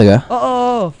 Talaga?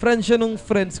 Oo. Friend siya nung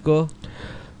friends ko.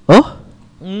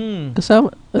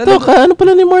 Kasama. Ito, ano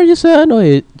pala ni Mario sa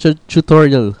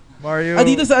tutorial. Mario.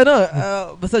 Dito sa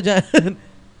basta dyan.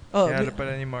 Kilala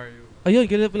pala ni Mario. Ayun,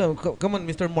 kilala pala. Come on,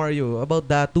 Mr. Mario. About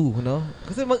Datu, no?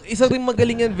 Kasi isa rin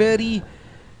magaling yan, very...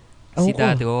 Si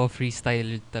Datu,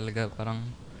 freestyle talaga. Parang,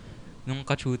 nung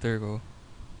ka-shooter ko,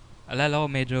 alala ko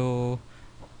medyo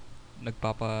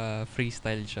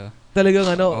nagpapa-freestyle siya. Talagang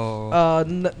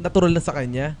natural na sa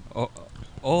kanya?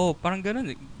 Parang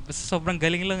ganun. Basta sobrang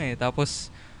galing lang eh. Tapos,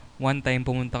 one time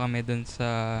pumunta kami dun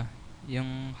sa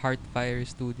yung Heartfire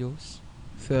Studios.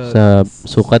 Sa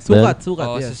Sukat ba?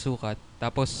 Sukat, yes. Sa Sukat.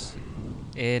 Tapos,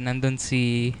 nandun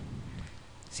si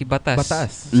Batas.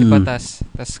 Si Batas.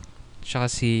 Tapos, tsaka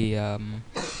si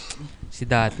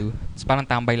Datu. Tapos parang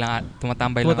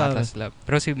tumatambay lang ata sila.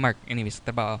 Pero si Mark, anyways,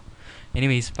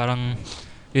 parang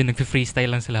yun,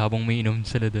 nag-freestyle lang sila habang may inom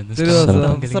sila dun.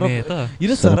 Sarap. Yun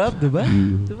ang sarap, diba?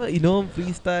 Diba? Inom,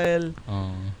 freestyle.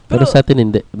 Pero sa atin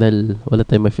hindi, dahil wala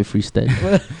tayong freestyle.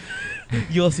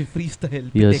 Yossi freestyle.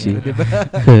 Yossi. Diba?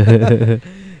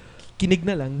 Kinig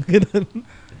na lang. Ganun.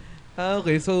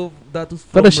 Okay, so Datu's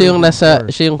from... Pero siya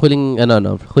yung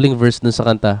huling verse dun sa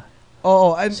kanta.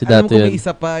 Si alam ko may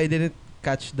isa pa, I didn't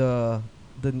catch the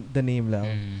name lang.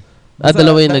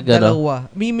 Dalawa yung dalawa.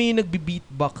 May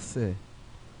nagbi-beatbox eh.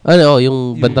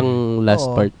 Yung bandang last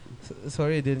part.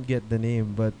 Sorry, I didn't get the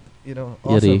name, but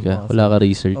awesome. Yari ka, wala ka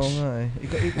research. Nga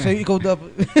eh. Ikaw dapat.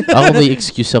 Ako may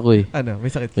excuse ako eh. May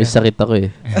sakit ka? May sakit ako eh.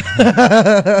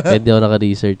 Kaya di ako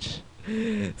naka-research.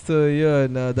 So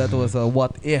yun, that was a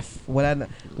what if.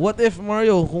 What if,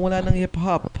 Mario, kung wala nang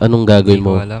hip-hop? Anong gagawin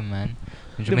mo? Hindi ko alam, man.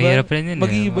 Medyo mahirap rin yun.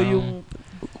 Mag-iiba yung...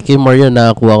 Kay Mario,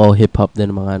 nakakuha ko hip-hop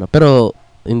din mga Pero,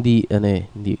 hindi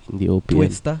OP yan.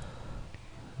 Twista?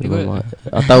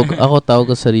 Ako tawag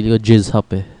ko sarili ko jizz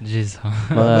hop eh. Jizz hop.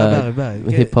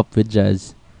 Hip-hop with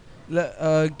jazz.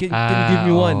 Can you give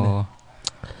me one?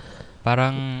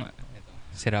 Parang,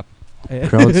 sirap.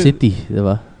 Crowd City,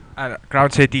 diba?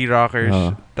 Crowd City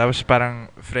Rockers. Tapos parang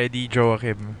Freddie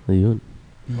Joachim. Ayun.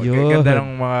 Ganda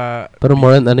ng mga... Pero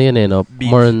more on ano yun eh, no?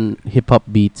 Beats. More on hip-hop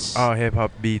beats.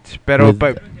 Hip-hop beats. Pero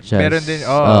meron din,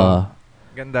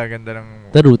 ganda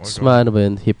ng... The Roots, ano ba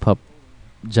yun? Hip-hop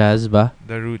jazz ba?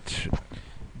 The Roots.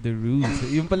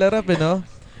 Yung pala rap eh, no?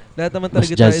 Lahat naman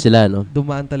talaga jazz sila, no?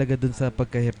 Dumaan talaga dun sa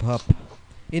pagka-hip-hop.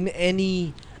 In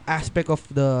any aspect of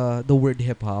the word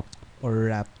hip-hop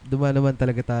or rap, dumaan naman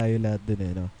talaga tayo lahat dun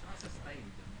eh, no?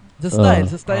 Sa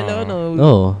style ako, no?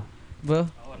 Oo.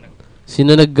 Ba?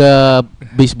 Sino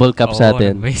baseball cap sa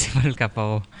atin? Baseball cap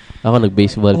ako. Ako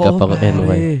nag-baseball cap ako,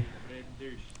 NY.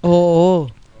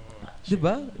 Oo.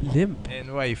 Diba? Limp.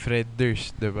 NY, Fred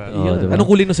Durst, diba? Diba? Anong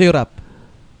kulino sa'yo rap?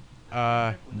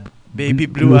 Baby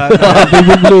Blue ata.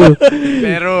 Baby Blue.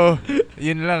 Pero,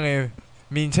 yun lang eh.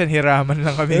 Minsan hiraman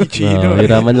lang kami ni Chino.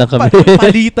 Hiraman lang kami.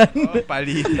 Palitan.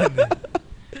 Palitan.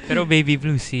 Pero Baby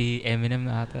Blue, si Eminem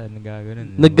na ata.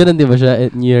 Nagaganon. Nagganon di ba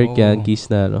siya? New York Yankees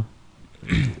na, no?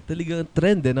 Talagang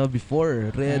trend eh, no? Before.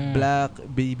 Red, black,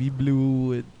 baby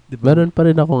blue. Diba? Meron pa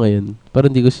rin ako ngayon. Pero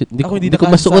hindi ko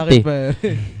masuot eh.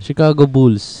 Chicago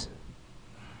Bulls.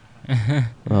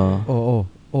 Oo.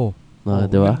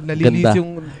 Diba? Ganda.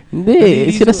 Hindi,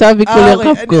 sinasabi ko yung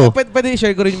cup ko. Pwede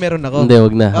i-share ko rin meron ako. Hindi,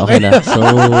 wag na. Okay na. So,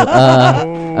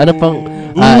 ano pang...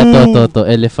 ito.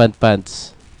 Elephant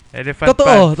Pants. Elephant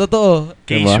Totoo.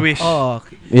 K-Swiss.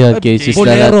 Yan, K-Swiss.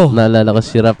 Naalala ko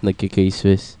si Rap,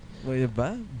 nagki-K-Swiss.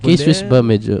 Ba? K-Swiss ba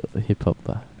medyo hip-hop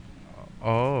pa?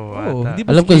 Hindi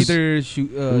ba skater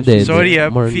sorry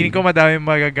feeling ko madami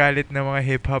magagalit na mga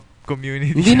hip-hop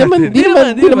community. Hindi naman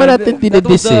natin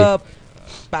dinidis eh. That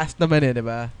was past naman eh,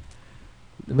 diba?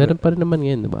 Meron pa rin naman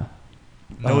ngayon, diba?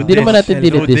 Hindi naman natin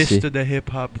dinidis to the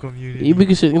hip-hop community.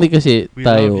 Hindi kasi we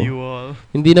tayo. Love you all.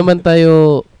 Hindi naman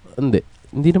tayo galit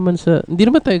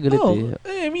eh.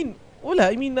 Wala.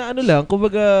 Ano lang.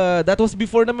 Kumbaga, that was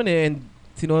before naman eh. And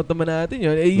sinuot naman natin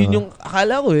yun. Yun yung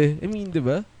akala ko eh.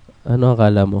 Diba? Ano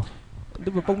akala mo? Di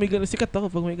ba, pag may gano'n, sikat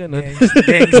ako pag may gano'n.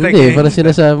 Hindi, parang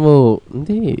sinasabi mo,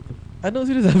 hindi. Anong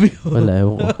sinasabi ko? Wala,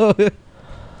 ewan ko.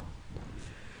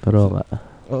 Pero nga.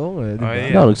 Oo nga, di ba?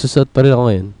 No, nagsusot pa rin ako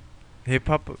ngayon.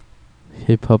 Hip-hop.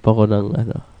 Hip-hop ako ng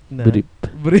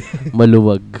brief.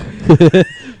 Maluwag.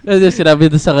 Kasi sinabi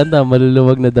doon sa kanta,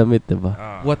 maluluwag na damit, diba?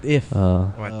 What if?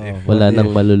 What if? Wala nang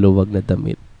maluluwag na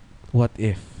damit. What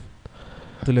if?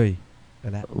 Tuloy.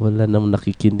 Wala nang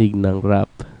nakikinig ng rap.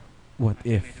 What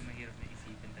if?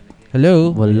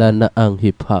 Hello? Wala na ang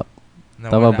hip-hop.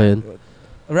 Tama ba yun?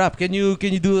 Rap, can you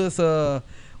do us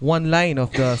one line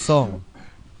of the song?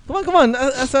 Come on,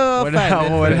 as a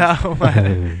fan. Wala akong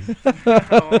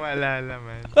maalala,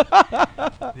 man.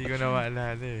 Hindi ko na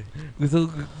maalala eh.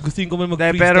 Gusto ko man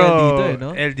mag-freestyle dito eh,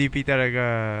 no? LDP talaga,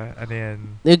 ano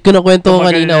yan. Kinukwento ko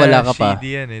kanina, wala ka pa.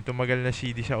 CD yan eh. Tumagal na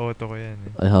CD sa auto ko yan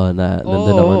eh. Ay,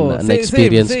 nandun ako.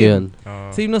 Na-experience ko yun.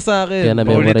 Same na sa akin. Kaya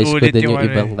na-memorize ko din yung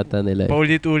ibang kanta nila.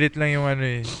 Paulit-ulit lang yung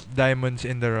Diamonds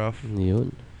in the Rough.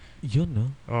 Yun,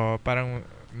 no? Parang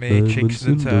may chicks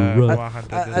dun sa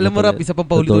kumakanta dun. Alam mo, Rap, isa pang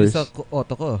paulit-ulit sa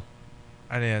auto ko.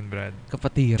 Ano yan, Brad?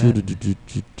 Kapatiran.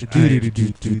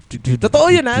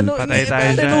 Totoo yun, ha? Patay tayo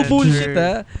dyan. No bullshit,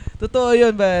 ha? Totoo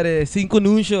yun, pare. Cinco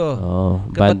Nuncio.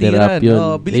 Bande rap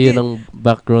yun. Yun ang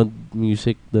background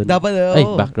music dun. Ay,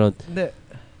 background.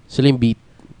 Sila yung beat.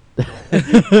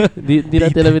 Di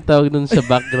natin namin tawag dun sa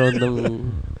background ng...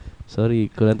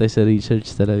 Sorry, kulang tayo sa research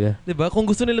talaga. Diba? Kung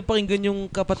gusto nila pakinggan yung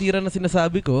kapatiran na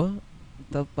sinasabi ko,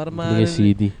 para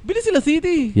CD. Bili sila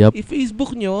CD. Yep.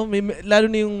 I-Facebook nyo,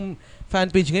 lalo na yung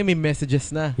fanpage ngayon, may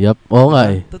messages na. Yep. Oo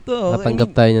nga eh. Totoo.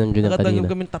 Natanggap tayo ng ganyan kanina. Nakatanggap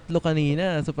kami 3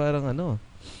 kanina. So parang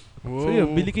So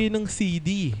yun, bili kayo ng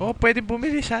CD. Pwede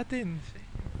bumili sa atin.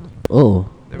 Oo.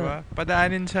 Diba?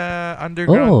 Padaanin sa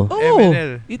underground.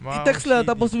 MNL. I-text lang,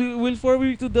 tapos we'll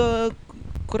forward to the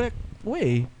correct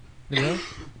way. Diba?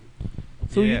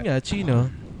 So yun nga,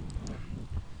 Chino.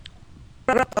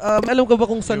 Alam ka ba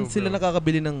kung saan sila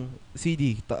nakakabili ng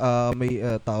CD? May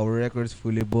Tower Records,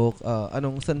 Fully Book.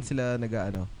 Saan sila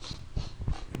nag-ano?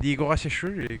 Hindi ko kasi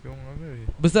sure eh kung ano eh.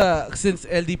 Basta since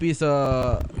LDP is sa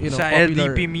popular,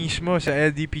 LDP mismo, sa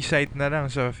LDP site na lang,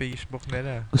 sa Facebook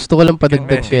nila. Gusto ko lang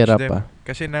padagdag pera pa.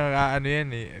 Kasi ano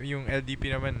yan eh, yung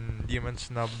LDP naman, hindi man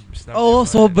snob.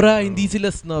 Sobra. Hindi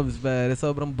sila snobs, pare.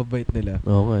 Sobrang babait nila.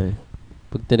 Okay.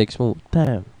 Pag tinext mo,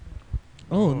 damn.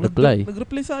 Reply.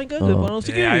 Nag-reply sa akin kagad. Parang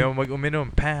sige. Ayaw mag-uminom,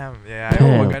 Pam.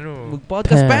 Ayaw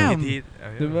mag-podcast, Pam.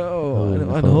 Diba?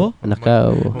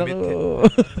 Nakaw.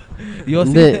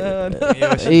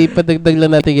 Yossi. Padagdag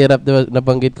lang natin kay Rap, diba?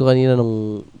 Nabanggit ko kanina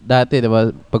nung dati,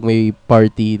 diba? Pag may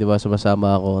party, diba?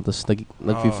 Sumasama ako. Tapos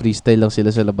nag-freestyle lang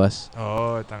sila sa labas.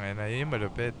 Tangina. Yun yung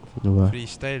malupit. Diba?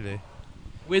 Freestyle eh.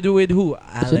 With who?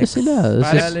 Alex. Sila.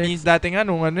 Dati nga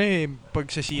nung pag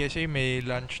sa CSA may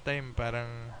lunchtime,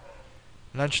 parang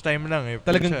lunchtime lang eh.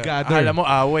 Talagang gather. Akala mo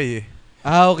away eh.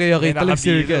 Okay. Talagang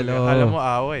circle. Akala mo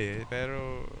away eh.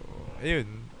 Pero, ayun.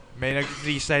 May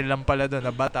nag-freestyle lang pala doon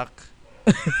na batak.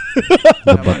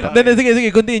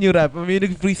 Sige, continue, Rap. May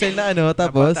nag-freestyle na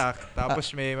tapos? Na batak. Tapos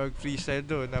may mag-freestyle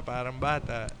doon na parang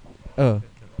bata.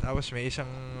 Tapos may isang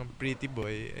pretty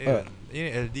boy. Ayun. Yun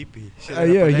yung LDP.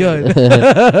 Ayun.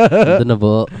 Doon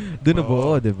na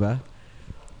po. Diba?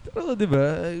 Pero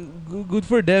diba, good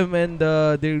for them and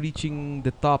they're reaching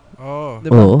the top.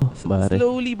 Diba?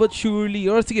 Slowly but surely.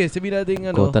 Or sige, sabihin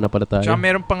natin Kota na pala tayo. Tsaka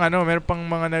meron pang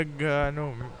mga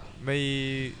may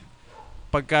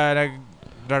pagka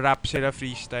nag-rap sila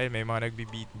freestyle, may mga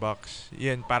nagbi-beatbox.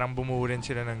 Yan, parang bumuo rin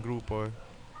sila ng grupo.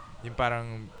 Yung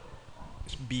parang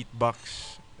beatbox.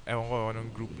 Ewan ko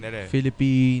anong group nila eh.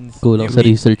 Philippines. Kulang sa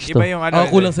research to. Iba yung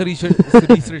kulang sa research.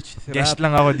 Guest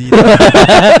lang ako dito.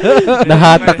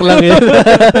 Nahatak lang yun.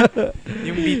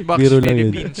 Yung beatbox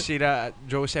Philippines, sila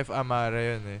Joseph Amara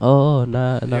yun eh.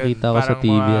 Nakita ko sa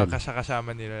TV yan. Parang mga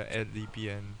kasama nila,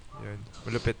 LDP yan. Yun.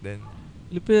 Malupit din.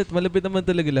 Malupit naman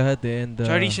talaga lahat eh. And,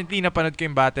 so recently napanood ko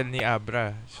yung battle ni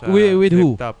Abra. Sa with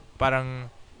who? Parang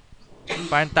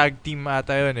tag team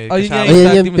ata yun eh.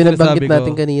 Ayan yung pinabanggit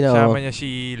natin kanina. Kasama niya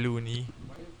si Looney.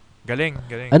 Galing.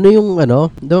 Ano yung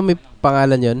diba may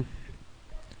pangalan yun?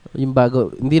 Yung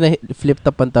bago. Hindi na flip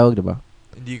top ang tawag, diba?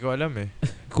 Hindi ko alam eh.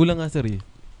 Kulang nga sir eh.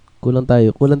 Kulang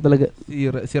tayo. Kulang talaga. Si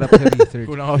Rap sa research.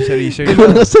 Kulang ako sa research.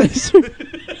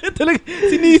 Talaga,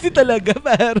 sinisi talaga,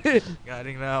 pare.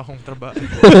 Galing na akong trabaho.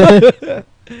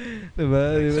 Diba?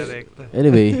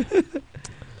 Anyway.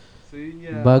 So yun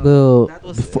nga. Bago,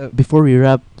 before we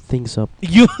wrap things up.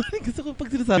 Yun. Gusto ko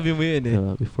pag sinasabi mo yun eh.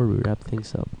 Before we wrap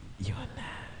things up. Yun.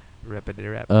 Rap.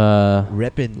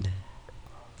 Reppin.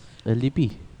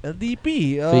 LDP.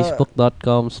 LDP.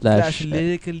 Facebook.com/.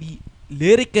 Lyrically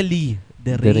Lyrically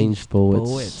Deranged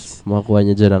Poets. Makakuha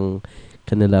niya dyan ang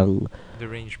kanilang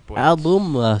Deranged Poets.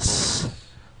 album.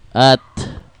 At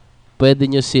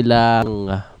pwede nyo silang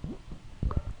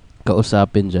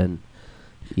kausapin dyan.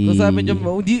 Kausapin nyo,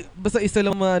 hindi, basta isa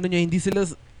lang ano nyo, hindi sila,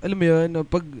 alam mo yun,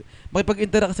 pag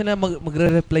makipag-interact sila,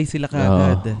 magre-reply sila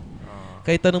kagad.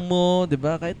 Kahit tanong mo, di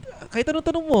ba? Kahit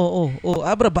tanong mo,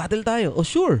 Abra, battle tayo.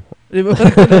 Sure. Di ba?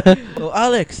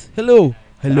 Alex, hello.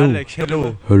 Alex,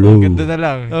 hello. Ganda na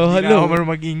lang. Hello. Hindi na ako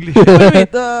marunong mag-English.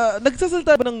 Wait,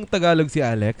 nagsasalta ba ng Tagalog si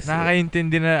Alex?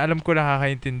 Nakakaintindi na, alam ko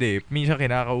nakakaintindi. Minsan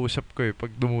kinakausap ko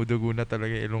pag dumudugo na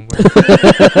talaga ilong ko.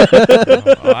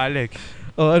 Alex.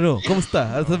 Ano?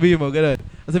 Kumusta? Ano sabihin mo? Ganun.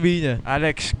 Ano sabihin niya?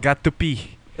 Alex, got to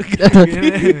pee.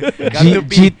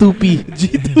 G2P.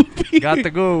 Got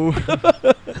to go.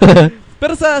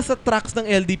 Pero sa tracks ng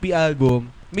LDP album,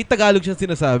 may Tagalog siyang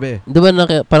sinasabi. Di ba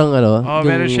parang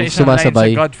meron siya isang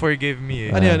sumasabay. line sa God Forgive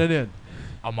Me. Ano yan?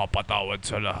 Ang mapatawad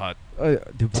sa lahat.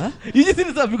 Di ba? Yun yung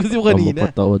sinasabi ko sa'yo kanina. Ang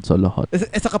mapatawad sa lahat.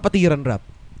 Sa kapatiran rap.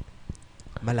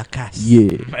 Malakas.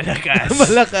 Yeah. Malakas.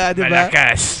 Di ba?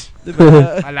 Malakas.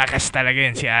 Diba? Malakas talaga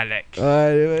yun si Alex.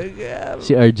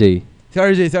 Si RJ. Si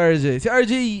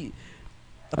RJ.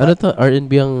 Ano to?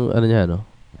 R&B ang ano niya, no?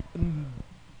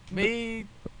 May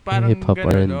parang hip-hop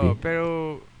ganun, R&B.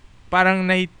 pero parang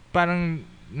na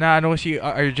ano si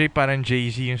RJ, parang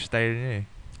Jay-Z yung style niya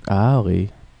eh. Okay.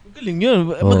 Magaling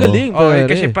yun. Magaling.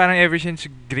 Kasi parang ever since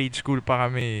grade school pa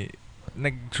kami,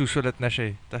 nagsusulat na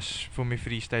siya eh. Tapos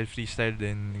freestyle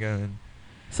din. Ganun.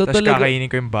 So tapos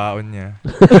kakainin ko yung baon niya.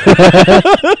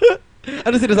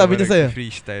 Ano sinasabi niya sa'yo?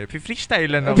 Freestyle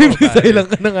lang ako. Freestyle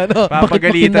lang ka ng ano.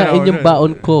 Papagalitan ako. Yung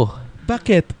baon ko?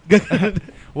 Bakit?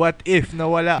 What if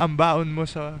nawala ang baon mo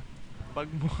sa bag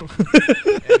mo?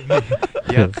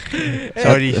 Yuck.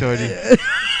 Sorry.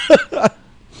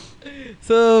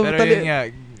 So, pero yun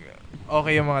nga,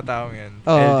 okay yung mga taong yan.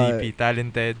 LDP,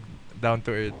 talented, down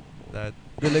to earth.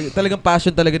 Talagang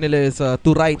passion talaga nila is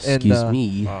to write and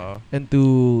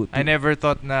to I never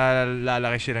thought na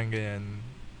lalaki silang ganyan.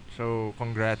 So,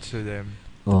 congrats to them.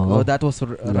 That was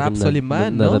Rap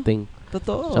Soliman, no? Narating.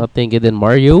 Totoo. So, thank you din,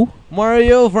 Mario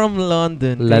from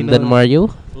London. Mario.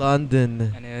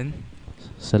 London. Ano yun?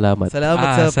 Salamat sa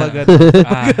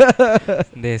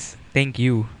thank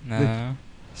you na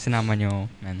sinama nyo.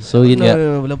 Man. So, yun nga.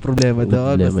 Walang problema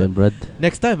daw. Brad.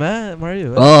 Next time,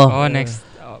 Mario.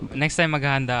 Next time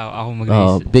maghahanda ako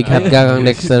mag-raise. Big hat gang ang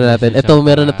next na natin. Ito,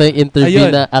 meron na tayong interview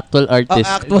na actual artist.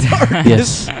 Actual artist.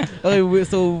 Yes. Okay,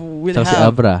 so we'll have si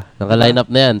Abra. Naka-line up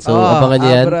na yan. So, abangan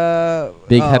niyo yan. Abra,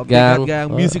 Big Hat Gang.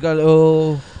 Musical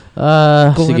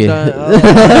sige.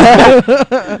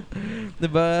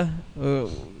 Diba?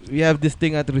 We have this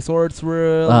thing at Resorts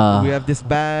World. We have this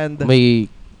band.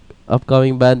 May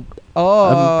upcoming band.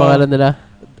 Ang pangalan nila?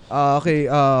 Okay.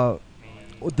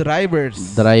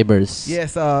 Drivers.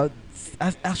 Yes.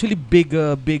 Actually, big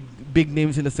name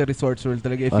sila sa Resorts World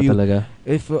talaga.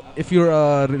 If you're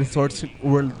a Resorts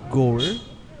World goer,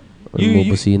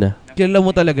 kilala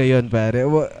mo talaga yun, pare.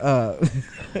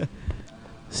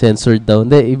 Censored daw.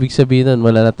 Hindi, ibig sabihin nun,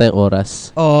 wala na tayong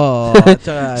oras.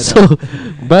 So,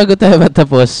 bago tayo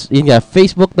matapos, yun nga,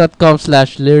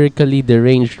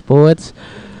 facebook.com/lyricallyderangedpoets.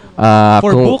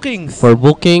 For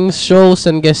bookings, shows,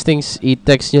 and guestings,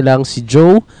 i-text nyo lang si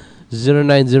Joe,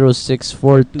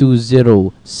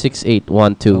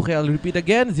 0906-420-6812. Okay, I'll repeat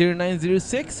again,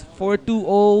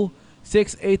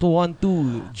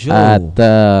 0906-420-6812. Joe. At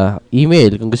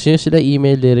email, kung gusto nyo sila,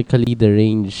 email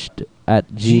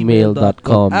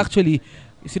lyricallyderanged@gmail.com. Actually,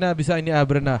 sinabi sa akin ni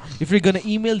Abra na, if you're gonna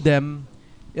email them,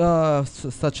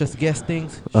 such as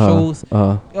guestings, shows,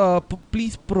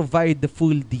 please provide the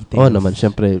full details. Naman,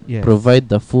 syempre. Yes.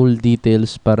 Provide the full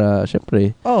details para,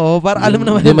 syempre. Para alam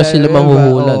naman nila. Hindi sila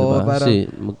mahuhula, diba? Kasi,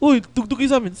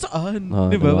 tugtugin sa amin. Saan?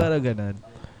 Diba? Para ganun.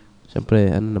 Syempre,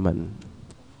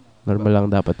 normal lang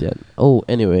dapat yan.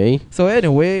 Anyway. So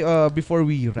anyway, before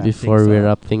we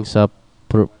wrap things up,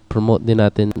 promote din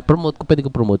natin. Pwede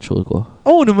ko promote show ko.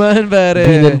 Naman, pare.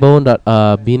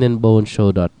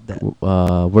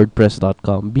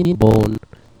 beanandbone.wordpress.com. Bean and Bone.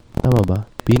 Tama ba?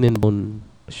 Bean and Bone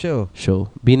Show.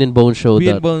 Bean and Bone Show.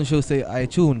 Bean and Bone Show sa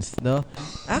iTunes, no?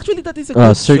 Actually, that is a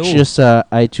good search nyo sa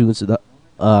iTunes,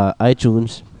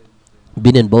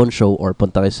 Bean and Bone Show, or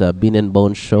punta kayo sa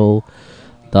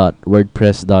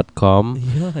beanandboneshow.wordpress.com.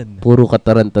 Puro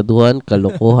katarantaduhan,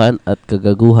 kalokohan, at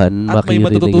kagaguhan. At may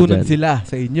matututunan sila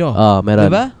sa inyo.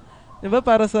 Meron. Diba?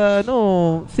 Para sa,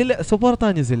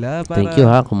 supportahan nyo sila. Para thank you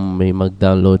kung may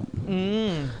mag-download.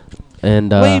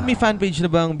 And, may fanpage na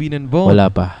ba ang Bean and Bone? Wala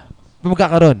pa.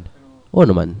 Magkakaroon?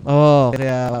 Naman.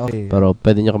 Kaya, okay. Pero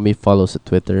pwede nyo kami follow sa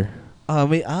Twitter.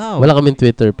 Wala kaming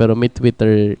Twitter, pero may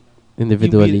Twitter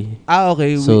individually.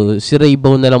 Okay. So, si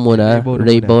Raybone na lang muna.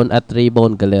 Raybone at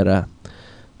Raybone Galera.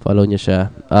 Follow niya siya.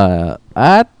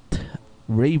 At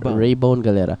Raybone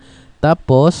Galera.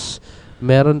 Tapos,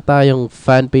 meron tayong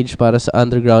fan page para sa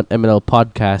Underground MNL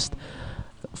Podcast.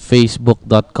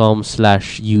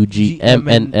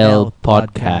 Facebook.com/UGMNL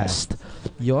Podcast.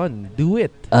 Yon, do it.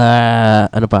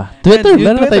 Ano pa? Twitter.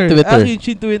 Meron na tayong Twitter.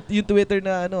 Yung Twitter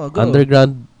na ano. Go.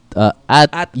 Underground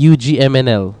at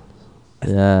UGMNL.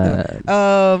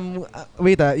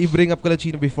 Wait, i-bring up ko lang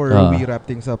Chino before we wrap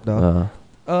things up, no?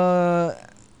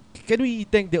 Can we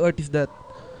thank the artists that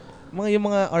yung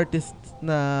mga artists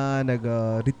na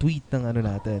nag-retweet ng ano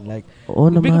natin, like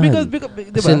oo naman. Because diba?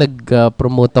 Kasi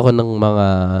nag-promote ako ng mga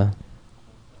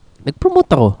nag-promote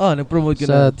ka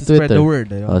sa na to Twitter. Spread the word.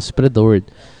 Spread the word.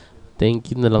 Thank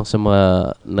you na lang sa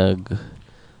mga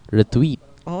nag-retweet.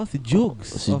 Si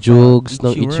Jugs. Si Jugs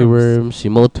ng Itchy Worms, si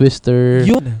Mo Twister.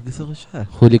 Yun, gusto ko siya.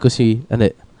 Huli ko si,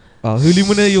 huli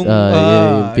mo na yung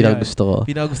yung pinakagusto ko.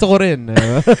 Pinagusto ko rin.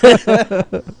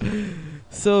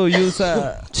 So, yung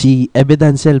sa si Ebe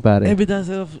Dancel, pare. Ebe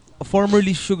Dancel,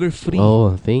 formerly Sugar Free.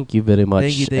 Oh, thank you very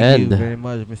much. Thank you very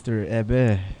much, Mr.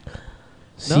 Ebe.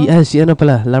 Si ano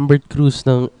pala, Lambert Cruz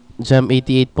ng Jam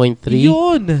 88.3.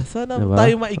 Yun! Sana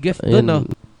tayo ma-guest doon, no?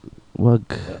 Wag.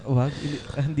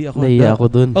 Hindi ako. Nahiya ako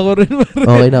dun. Ako rin.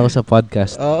 Okay na ako sa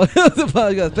podcast. Sa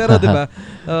podcast. Pero, di ba,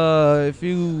 if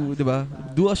you, di ba,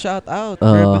 do a shout out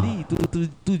verbally to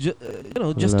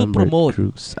just to promote.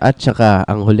 Cruz. At saka,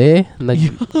 ang huli,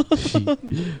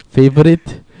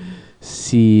 favorite,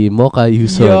 si Mocha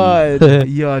Yuson.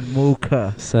 Yan,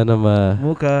 Mocha. Sana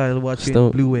Mocha, I'll watch you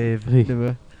in Blue Wave. Di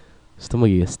ba? Gusto mo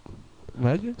i-guest?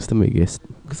 Gusto mo i-guest?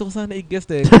 Gusto ko sana i-guest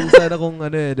Kung sana kung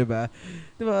di ba?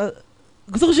 Di ba?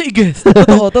 Gusto ko siya i-guest.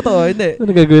 Totoo, hindi.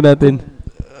 Ano gagawin natin?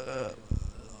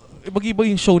 Mag-iba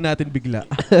yung show natin bigla.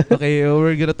 Okay,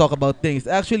 we're gonna talk about things.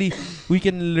 Actually, we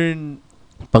can learn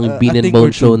pang Bean and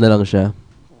Bone show na lang siya.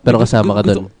 Pero kasama ka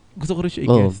doon. Gusto ko rin siya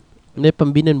i-guest. Hindi,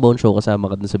 pang Bean and Bone show kasama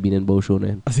ka dun sa Bean and Bone show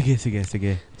na yun.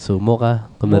 Sige. So,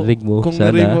 Mocha, kung narinig mo, kung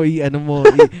narinig mo,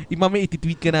 mamaya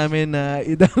iti-tweet ka namin na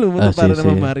i-download mo na para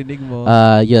naman marinig mo.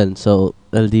 Yun. So,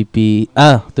 LDP.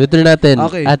 Twitter natin.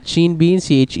 Okay. At Cheenbean,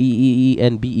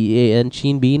 CHEENBEAN,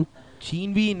 Cheenbean.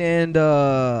 Cheenbean and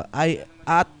I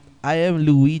am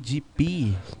Luigi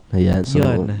P. Ayan. So,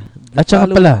 yun. At saka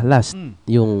pala, last,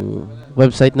 yung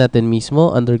website natin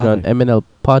mismo,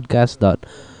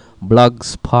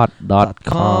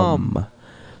 undergroundmnlpodcast.blogspot.com.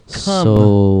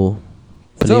 So,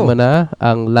 play mo na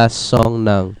ang last song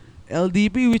ng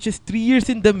LDP, which is 3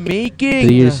 years in the making.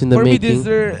 3 years in the making. For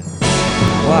me,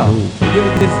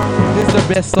 this is the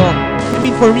best song. I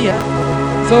mean, for me,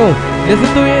 So,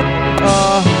 listen to it,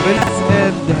 relax,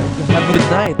 and have a good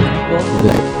night.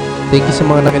 Thank you sa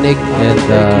mga nakinig, and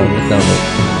download.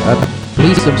 At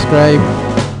please subscribe.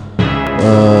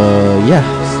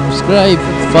 Subscribe,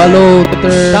 follow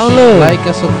Twitter, download, like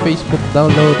us on Facebook,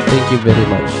 download. Thank you very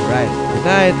much. Right. Good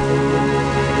night.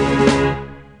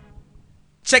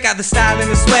 Check out the style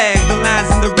and the swag, the lines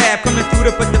and the rap coming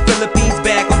through to put the Philippines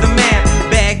back on the map.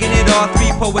 Bagging it all,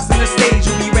 3 poets on the stage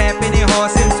who be rapping it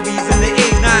hard since we's in the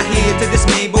age. Not here to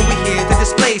dismay, but we here to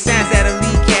display sounds that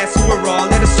elite cats who are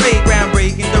all at a straight,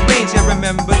 groundbreaking the range. And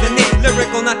remember the name,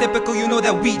 lyrical, not typical. You know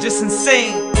that we just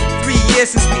insane. 3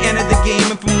 years since we entered the game,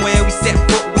 and from where we set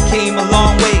foot, we came a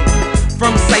long way.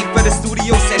 From sight for the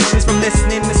studio sessions, from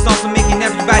listening to songs, from making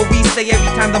everybody we say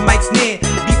every time the mic's near.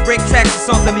 Beat break tracks, the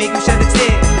songs that make you shed a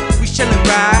tear. We chillin'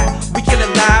 ride, we kill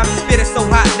it live, spit it so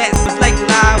hot that it's like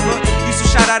lava. Used to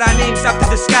shout out our names up to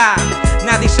the sky,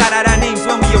 now they shout out our names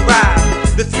when we arrive.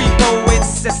 The 3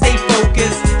 poets that stay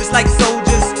focused, just like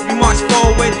soldiers, we march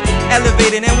forward,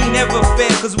 elevated, and we never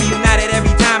fail, cause we united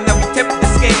every time that we tip the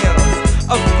scales.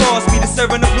 Of course, we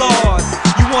deserve an applause.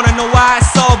 You wanna know why?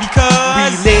 It's all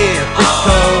because we live,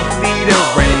 lead the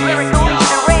race.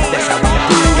 That's how we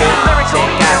do it. Check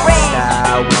out the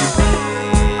style we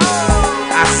bring.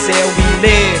 I said we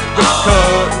live,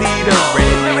 lead the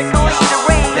race.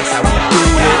 That's how we do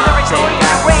it. Check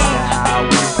out the style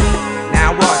we bring.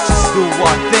 Now watch us do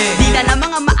one thing. Di na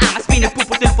mga maangas,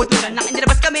 pinagpuputol-putulan nang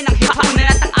inilabas kami ng hip-hop. Una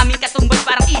at ang aming katumbas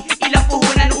parang ilang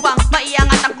puhunan upang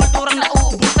maiangat ang kulturang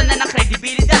nauubusan na ng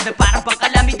kredibilidad na parang pang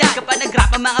kalamidad. Kapag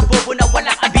nag-rap ang mga bobo na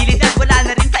walang abilidad, wala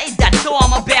na rin sa edad. So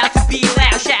I'm about to be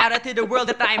loud. Shout out to the world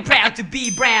that I'm proud to be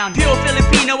brown. Pure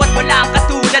Filipino at walang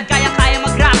katulad. Kayang-kaya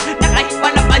mag-rap na kahit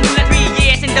walang panulat. 3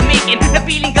 years in the making,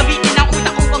 napiling gamitin ang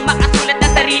utak upang makasulat na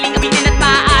sariling aminin. At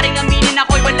maaaring aminin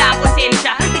ako'y walang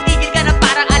konsensya. Titigil ka na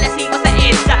parang alas 5 sa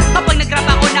EDSA. Kapag nag-rap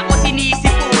ako na ko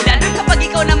sinisipulan, kapag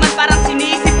ikaw naman parang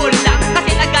sinisipul lang.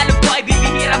 Kasi Tagalog ko ay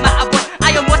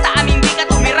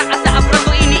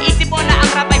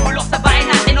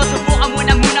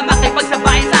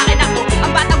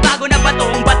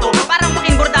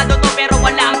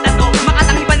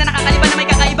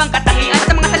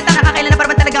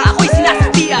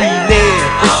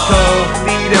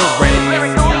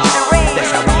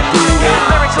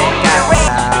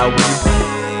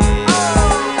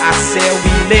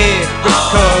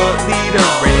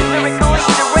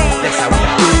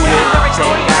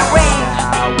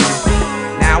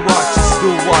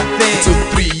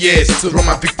used to run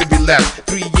my victory lap.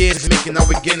 3 years making, now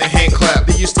we're getting a hand clap.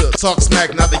 They used to talk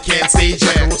smack, now they can't say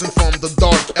jack. Risen from the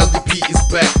dark, LDP is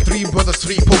back. 3 brothers,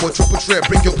 3 power, triple threat.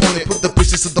 Bring your opponent, put the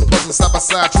pieces of the puzzle side by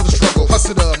side through the struggle.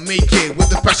 Hustle to make it with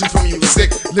the passion for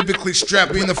music. Lyrically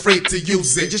strapped, ain't afraid to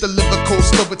use it. Just a lyrical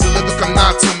stupid to lyrical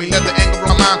not to me. Let the anger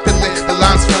on my mind fill it, the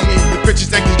lines for me. The pictures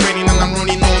that